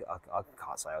Ramanuja. I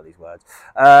can't say all these words.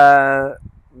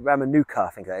 Ramanuja, I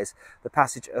think that is. The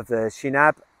passage of the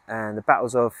Chenab and the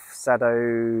battles of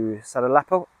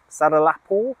Sadalapur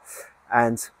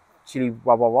and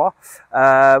Chiliwawa,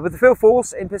 with the field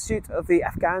force in pursuit of the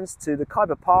Afghans to the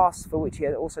Khyber Pass, for which he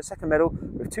had also 2nd medal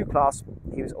with 2 clasps.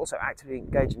 He was also actively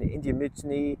engaged in the Indian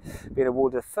Mutiny, being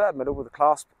awarded a 3rd medal with a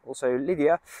clasp. Also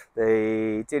Lydia,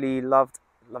 the dearly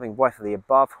loving wife of the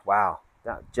above. Wow,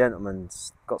 that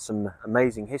gentleman's got some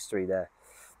amazing history there.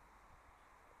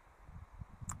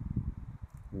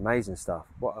 Amazing stuff.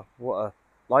 What a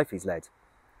life he's led.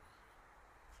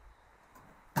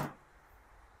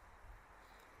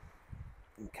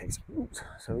 Okay,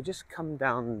 so we just come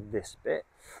down this bit.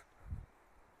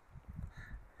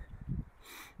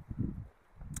 I'm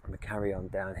going to carry on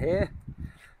down here.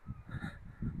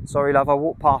 Sorry, love, I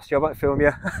walked past you, I won't film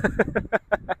you.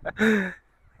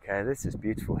 Okay, this is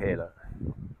beautiful here, look.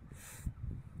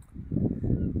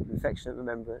 An affectionate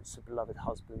remembrance of beloved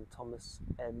husband, Thomas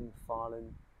M.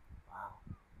 Farland. Wow,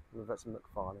 that's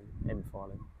McFarlane, M.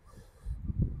 Farland.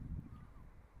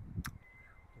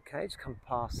 Okay, just come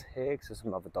past here because there's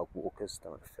some other dog walkers,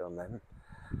 don't want to film them.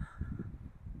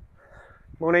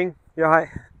 Morning, you alright?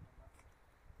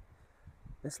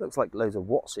 This looks like loads of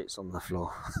Watsits on the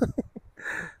floor.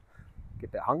 Get a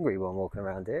bit hungry while I'm walking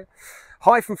around here.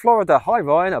 Hi from Florida. Hi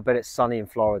Ryan, I bet it's sunny in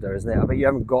Florida, isn't it? I bet you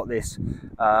haven't got this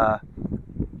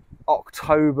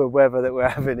October weather that we're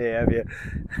having here, have you?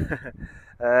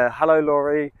 Hello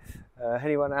Laurie.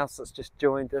 Anyone else that's just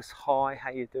joined us, hi, how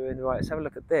you doing? Right, let's have a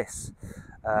look at this.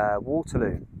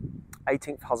 Waterloo,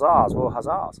 18th Hussars, Royal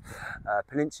Hussars,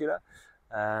 Peninsula,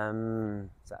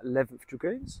 is that 11th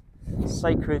Dragoons?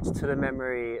 Sacred to the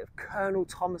memory of Colonel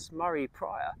Thomas Murray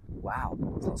Pryor. Wow,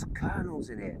 there's lots of colonels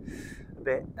in here. A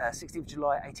bit, 16th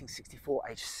July 1864,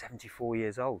 aged 74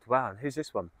 years old. Wow, and who's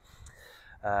this one?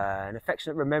 An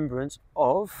affectionate remembrance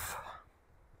of...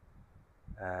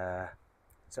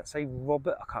 does that say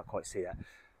Robert? I can't quite see that.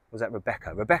 Was that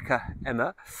Rebecca? Rebecca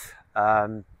Emma.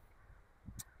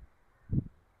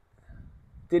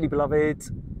 Dearly beloved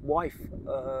wife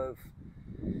of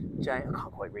Jane. I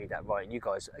can't quite read that right. And you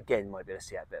guys, again, might be able to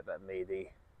see that bit about me. The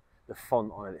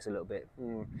font on it's a little bit.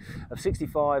 Of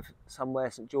 65,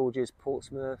 somewhere, St George's,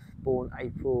 Portsmouth, born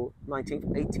April 19th,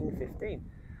 1815.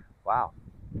 Wow.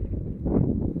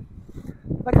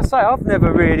 Like I say, I've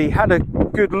never really had a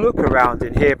good look around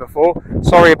in here before.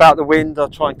 Sorry about the wind, I'll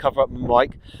try and cover up my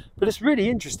mic. But it's really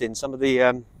interesting, some of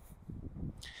the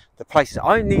places.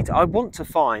 I want to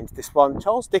find this one.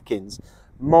 Charles Dickens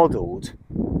modelled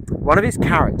one of his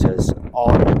characters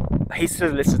on his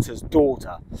solicitor's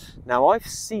daughter. Now I've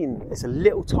seen, it's a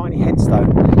little tiny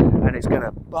headstone and it's going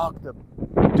to bug the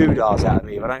doodahs out of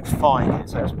me if I don't find it.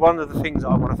 So it's one of the things that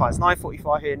I want to find. It's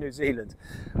 9:45 here in New Zealand.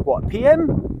 What,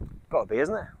 PM? Got to be,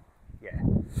 isn't it? Yeah.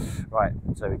 Right,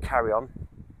 so we carry on.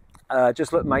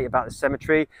 Just look, mate, about the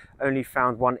cemetery. Only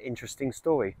found one interesting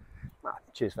story. Ah,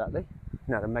 cheers for that, Lee.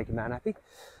 Now to make a man happy.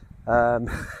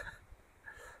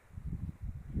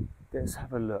 Let's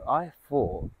have a look. I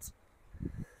thought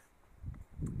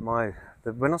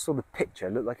when I saw the picture,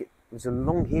 it looked like it was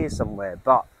along here somewhere,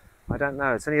 but I don't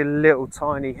know. It's only a little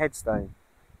tiny headstone,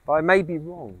 but I may be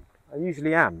wrong. I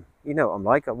usually am. You know what I'm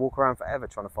like. I walk around forever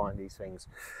trying to find these things.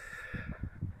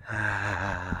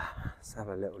 Let's have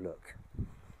a little look.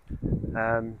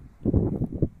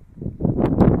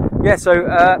 Yeah, so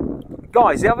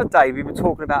guys, the other day we were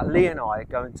talking about Lee and I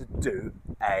going to do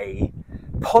a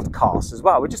podcast as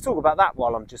well. We'll just talk about that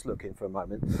while I'm just looking for a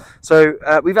moment. So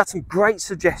we've had some great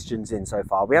suggestions in so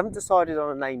far. We haven't decided on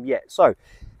a name yet. So,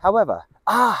 however,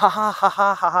 I've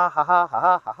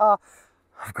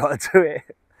got to do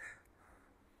it.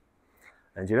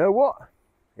 And you know what?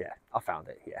 Yeah, I found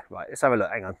it. Yeah, right. Let's have a look.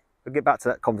 Hang on. we'll get back to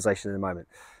that conversation in a moment.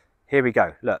 Here we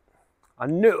go. Look, I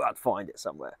knew I'd find it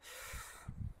somewhere.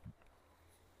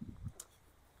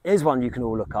 Here's one you can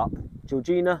all look up.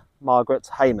 Georgina Margaret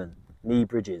Hayman, Knee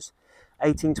Bridges,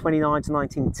 1829 to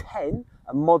 1910,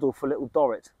 a model for Little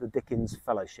Dorrit, the Dickens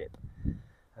Fellowship.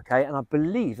 Okay, and I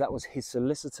believe that was his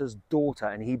solicitor's daughter,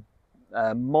 and he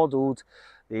modelled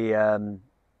the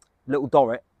Little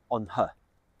Dorrit on her.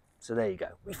 So there you go.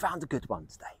 We found a good one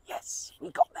today. Yes,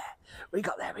 we got there. We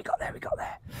got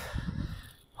there.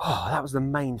 Oh, that was the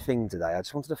main thing today. I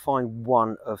just wanted to find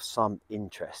one of some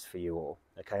interest for you all.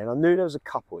 Okay, and I knew there was a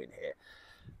couple in here,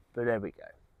 but there we go.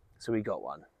 So we got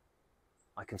one.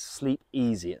 I can sleep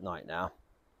easy at night now,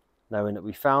 knowing that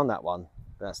we found that one.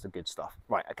 That's the good stuff.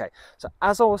 Right, okay. So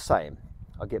as I was saying,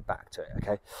 I'll get back to it,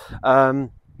 okay?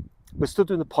 We're still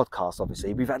doing the podcast,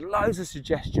 obviously. We've had loads of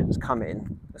suggestions come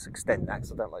in. Let's extend that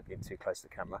because I don't like being too close to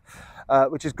the camera,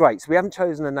 which is great. So we haven't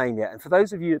chosen a name yet. And for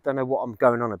those of you that don't know what I'm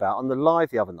going on about, on the live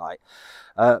the other night,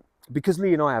 because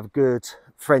Lee and I have good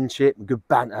friendship, and good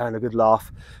banter and a good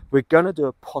laugh, we're going to do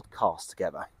a podcast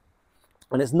together.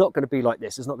 And it's not going to be like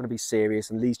this. It's not going to be serious,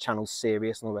 and Lee's channel's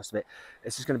serious and all the rest of it.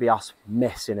 It's just going to be us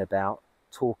messing about,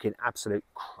 talking absolute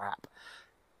crap.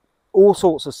 All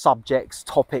sorts of subjects,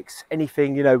 topics,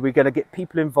 anything, you know. We're going to get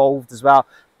people involved as well,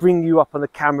 bring you up on the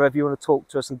camera if you want to talk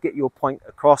to us and get your point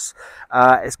across.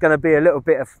 It's going to be a little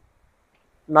bit of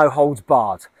no holds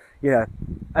barred, you know,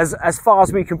 as far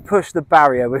as we can push the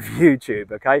barrier with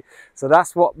YouTube, okay? So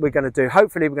that's what we're going to do.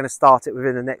 Hopefully we're going to start it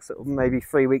within the next sort of maybe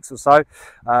 3 weeks or so.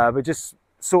 We're just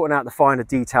sorting out the finer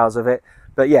details of it.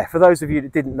 But yeah, for those of you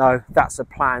that didn't know, that's a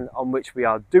plan on which we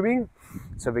are doing.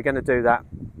 So we're going to do that.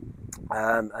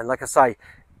 And like I say,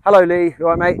 hello Lee,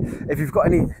 all right mate? If you've got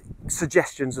any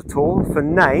suggestions at all for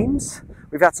names,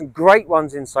 we've had some great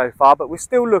ones in so far, but we're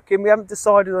still looking. We haven't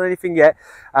decided on anything yet.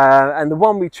 And the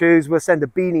one we choose, we'll send a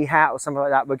beanie hat or something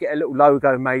like that. We'll get a little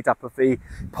logo made up of the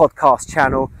podcast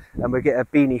channel, and we'll get a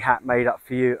beanie hat made up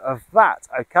for you of that,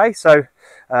 okay? So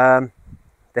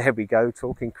there we go,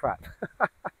 talking crap.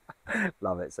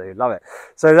 Love it, so love it.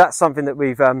 So that's something that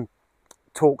we've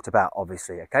talked about,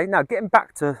 obviously, okay? Now getting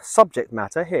back to subject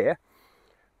matter here,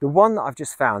 the one that I've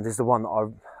just found is the one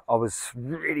that I was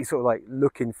really sort of like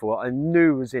looking for. I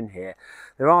knew was in here.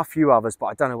 There are a few others, but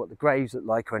I don't know what the graves look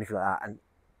like or anything like that. And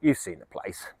you've seen the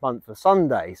place, Month for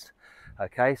Sundays.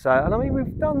 Okay, so, and I mean,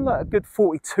 we've done like a good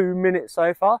 42 minutes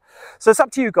so far. So it's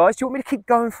up to you guys. Do you want me to keep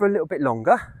going for a little bit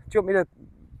longer? Do you want me to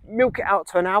milk it out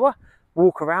to an hour?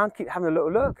 Walk around, keep having a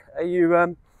little look? Are you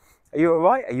all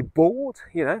right? Are you bored?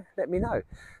 You know, let me know.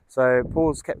 So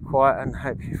Paul's kept quiet and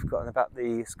hope you've forgotten about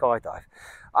the skydive.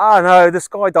 Ah, no, the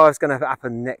skydive's going to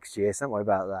happen next year, so don't worry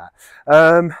about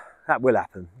that. That will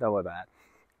happen, don't worry about it.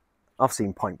 I've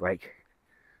seen Point Break.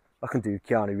 I can do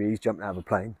Keanu Reeves jumping out of a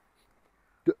plane.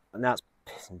 And now it's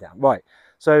pissing down. Right,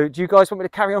 so do you guys want me to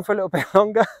carry on for a little bit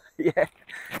longer?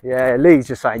 Yeah, Lee's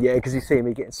just saying yeah, because he's seeing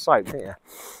me getting soaked, didn't you?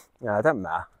 No, it doesn't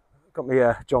matter. Got me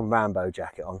a John Rambo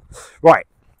jacket on. Right.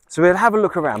 So we'll have a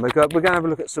look around. We're going to have a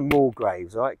look at some more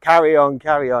graves, all right? Carry on,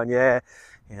 yeah.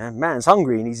 You know, man's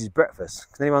hungry and needs his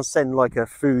breakfast. Can anyone send like a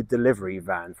food delivery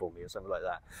van for me or something like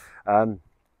that?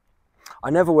 I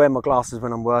never wear my glasses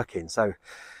when I'm working, so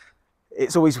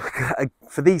it's always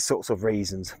for these sorts of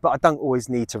reasons. But I don't always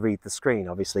need to read the screen,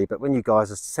 obviously. But when you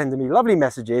guys are sending me lovely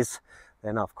messages,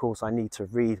 then of course I need to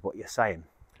read what you're saying.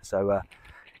 So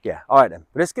yeah, all right then.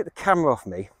 But let's get the camera off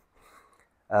me.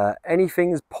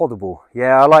 Anything is potable.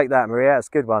 Yeah, I like that, Maria. That's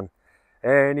a good one.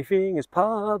 Anything is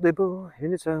potable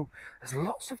in its own. There's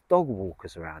lots of dog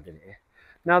walkers around in here.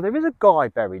 Now, there is a guy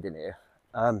buried in here.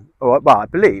 Well, I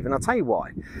believe, and I'll tell you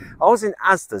why. I was in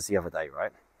Asda's the other day,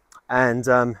 right? And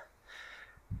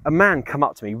a man come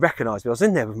up to me, recognised me. I was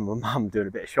in there with my mum doing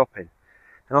a bit of shopping.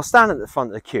 And I was standing at the front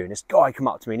of the queue, and this guy come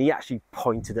up to me, and he actually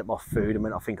pointed at my food and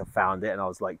went, I think I found it. And I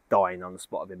was like dying on the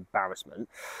spot of embarrassment.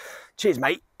 Cheers,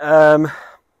 mate.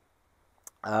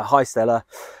 Hi Stella.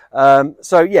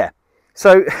 So yeah,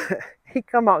 so he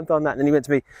come out and done that, and then he went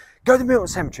to me, go to Milton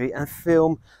Cemetery and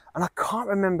film, and I can't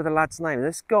remember the lad's name. And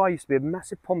this guy used to be a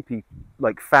massive Pompey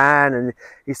like fan, and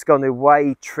he used to go on the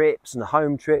away trips and the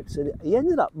home trips, and he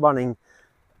ended up running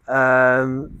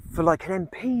for like an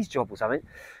MP's job or something.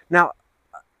 Now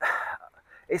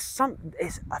I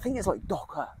think it's like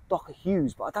Docker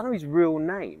Hughes, but I don't know his real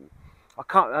name. I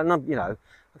can't, and you know,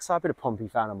 so I've been a Pompey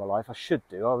fan in my life. I should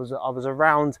do. I was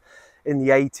around in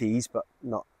the 80s, but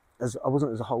not as I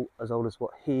wasn't as old as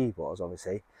what he was,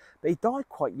 obviously. But he died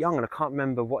quite young, and I can't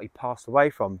remember what he passed away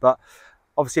from. But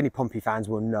obviously, any Pompey fans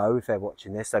will know if they're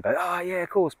watching this. They go, "Oh yeah, of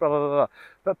course." Blah blah blah blah.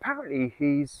 But apparently,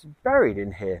 he's buried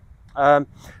in here.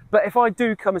 But if I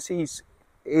do come and see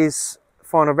his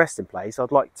final resting place,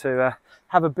 I'd like to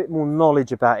have a bit more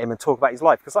knowledge about him and talk about his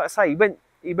life. Because like I say,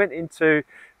 he went into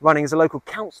running as a local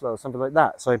councillor or something like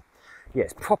that. So yeah,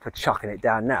 it's proper chucking it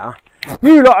down now.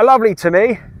 You lot are lovely to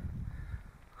me.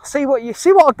 See what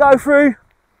I go through?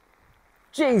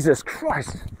 Jesus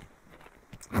Christ.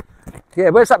 Yeah,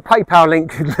 where's that PayPal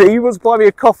link, Lee? You want to buy me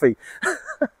a coffee?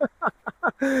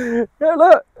 Yeah,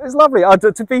 look, it's lovely.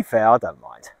 To be fair, I don't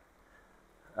mind.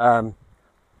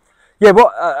 Yeah,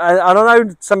 and I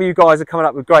know some of you guys are coming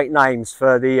up with great names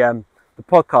for the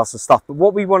podcast and stuff, but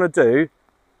what we want to do,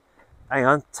 hang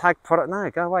on, tag product, no,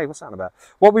 go away, what's that about?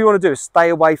 What we want to do is stay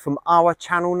away from our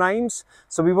channel names.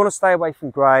 So we want to stay away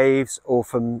from Graves or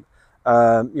from,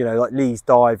 you know, like Lee's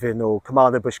Diving or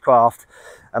Commander Bushcraft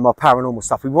and my paranormal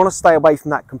stuff. We want to stay away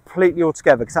from that completely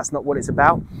altogether, because that's not what it's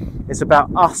about. It's about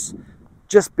us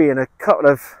just being a couple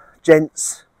of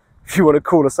gents, if you want to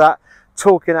call us that,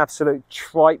 talking absolute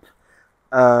tripe.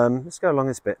 Let's go along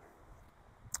this bit.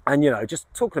 And, you know, just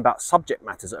talking about subject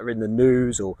matters that are in the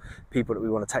news or people that we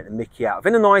want to take the mickey out of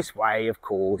in a nice way, of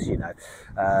course, you know.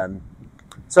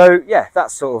 So yeah,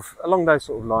 that's sort of along those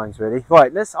sort of lines, really.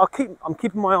 Right, I'm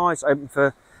keeping my eyes open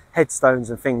for headstones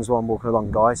and things while I'm walking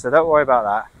along, guys. So don't worry about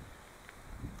that.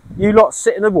 You lot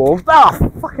sit in the warm. Ah,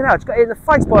 fucking hell! Just got hit in the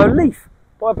face by a leaf,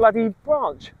 by a bloody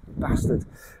branch, bastard.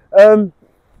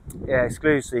 Yeah,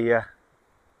 excuse the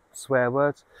swear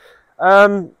words.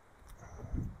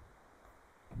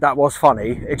 That was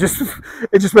funny. It just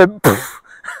went poof.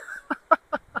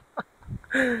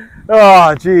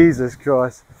 Oh, Jesus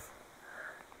Christ.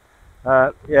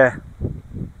 Yeah.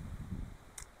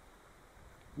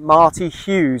 Marty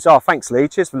Hughes. Oh, thanks, Lee.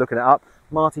 Cheers for looking it up.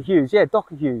 Marty Hughes. Yeah,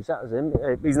 Docker Hughes. That was him.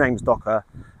 His name's Docker.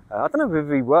 I don't know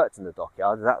if he worked in the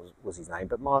dockyard. That was his name,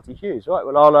 but Marty Hughes. Right.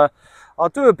 Well, I'll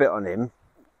do a bit on him,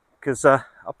 because I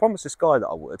promised this guy that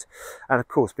I would, and of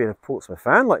course, being a Portsmouth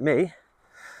fan like me,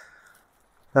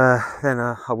 then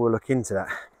I will look into that.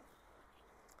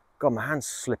 God, my hand's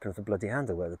slipping off the bloody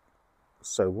handle where they're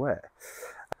so wet.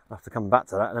 I'll have to come back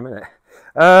to that in a minute.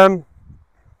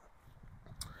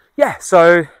 Yeah,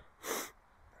 so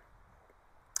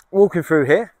walking through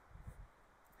here,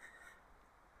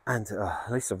 and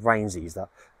at least the rain's eased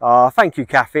up. Thank you,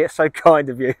 Kathy. It's so kind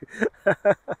of you.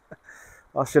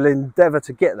 I shall endeavour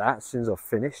to get that as soon as I've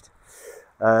finished.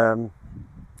 I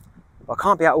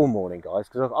can't be out all morning, guys,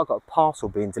 because I've got a parcel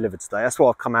being delivered today. That's why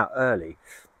I've come out early.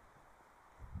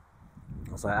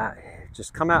 I was like,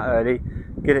 just come out early,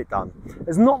 get it done.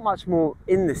 There's not much more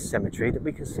in this cemetery that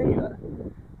we can see. Look.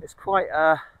 It's quite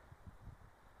a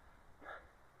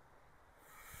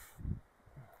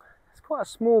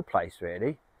small place,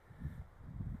 really.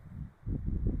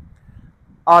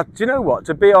 Do you know what?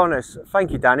 To be honest,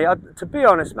 thank you, Danny. To be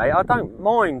honest, mate, I don't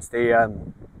mind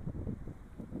the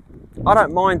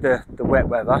wet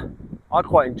weather. I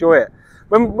quite enjoy it.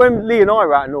 When Lee and I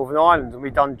were out in Northern Ireland and we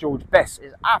done George Best,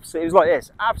 it was like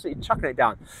this, absolutely chucking it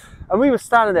down. And we were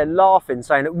standing there laughing,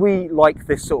 saying that we like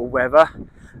this sort of weather.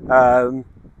 I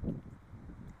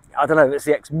don't know if it's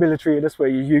the ex-military in us where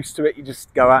you're used to it, you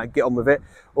just go out and get on with it,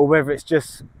 or whether it's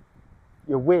just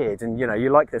you're weird and, you know, you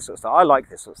like this sort of stuff. I like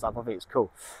this sort of stuff. I think it's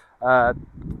cool.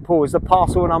 Paul, is the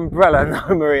parcel an umbrella?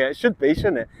 No, Maria, it should be,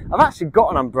 shouldn't it? I've actually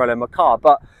got an umbrella in my car,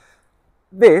 but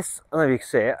this, I don't know if you can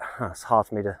see it, it's hard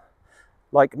for me to,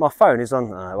 like, my phone is on,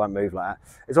 it won't move like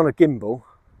that, it's on a gimbal,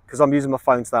 because I'm using my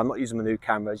phone today. I'm not using my new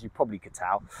camera, as you probably could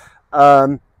tell,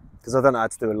 because I don't know how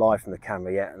to do a live from the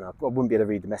camera yet, and I wouldn't be able to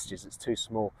read the messages, it's too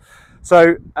small.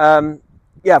 So,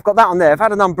 yeah, I've got that on there. I've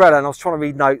had an umbrella and I was trying to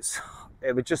read notes.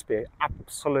 It would just be an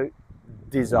absolute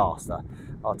disaster,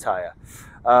 I'll tell you.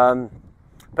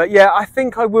 But yeah, I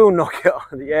think I will knock it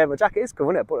on. Yeah, my jacket is cool,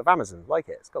 isn't it? I bought it off Amazon, like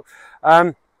it, it's cool.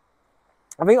 I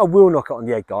think I will knock it on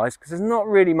the head, guys, because there's not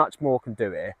really much more I can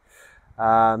do here.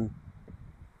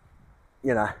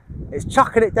 You know, it's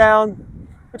chucking it down,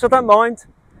 which I don't mind,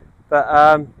 but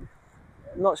I'm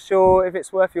not sure if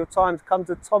it's worth your time to come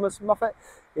to Thomas Moffat.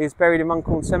 He's buried in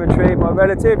Runcorn Cemetery, my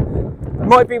relative. It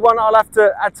might be one I'll have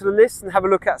to add to the list and have a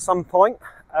look at some point.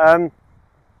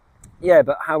 Yeah,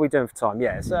 but how are we doing for time?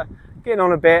 Yeah, it's getting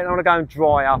on a bit. I want to go and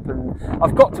dry up, and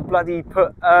I've got to bloody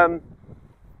put, I've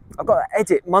got to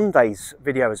edit Monday's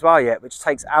video as well yet, which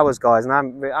takes hours, guys, and I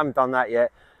haven't done that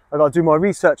yet. I've got to do my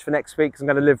research for next week because I'm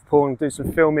going to Liverpool and do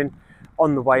some filming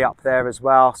on the way up there as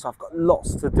well, so I've got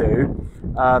lots to do.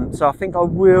 So I think I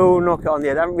will knock it on the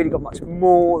head. I haven't really got much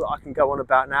more that I can go on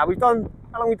about now. We've done,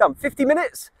 how long have we done? 50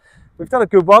 minutes? We've done a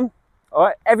good one. All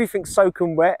right, everything's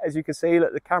soaking wet, as you can see.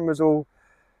 Look, the camera's all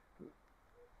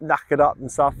knackered up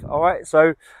and stuff. All right,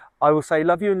 so I will say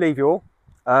love you and leave you all.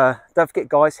 Don't forget,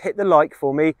 guys, hit the like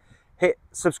for me. hit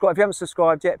subscribe. If you haven't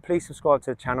subscribed yet, please subscribe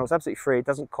to the channel. It's absolutely free. It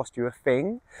doesn't cost you a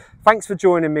thing. Thanks for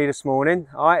joining me this morning.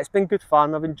 All right, it's been good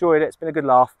fun. I've enjoyed it. It's been a good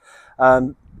laugh.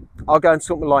 I'll go and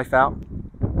sort my life out,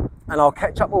 and I'll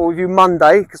catch up all with you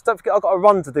Monday, because don't forget I've got a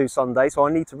run to do Sunday, so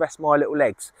I need to rest my little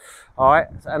legs. All right,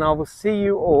 and I will see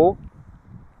you all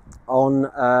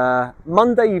on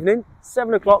Monday evening,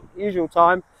 7 o'clock, usual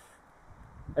time.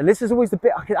 And this is always the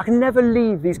bit, I can never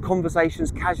leave these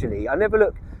conversations casually. I never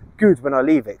look good when I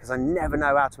leave it, because I never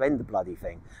know how to end the bloody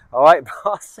thing. All right, but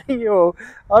I'll see you all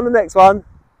on the next one.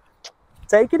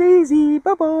 Take it easy.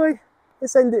 Bye-bye.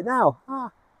 Let's end it now.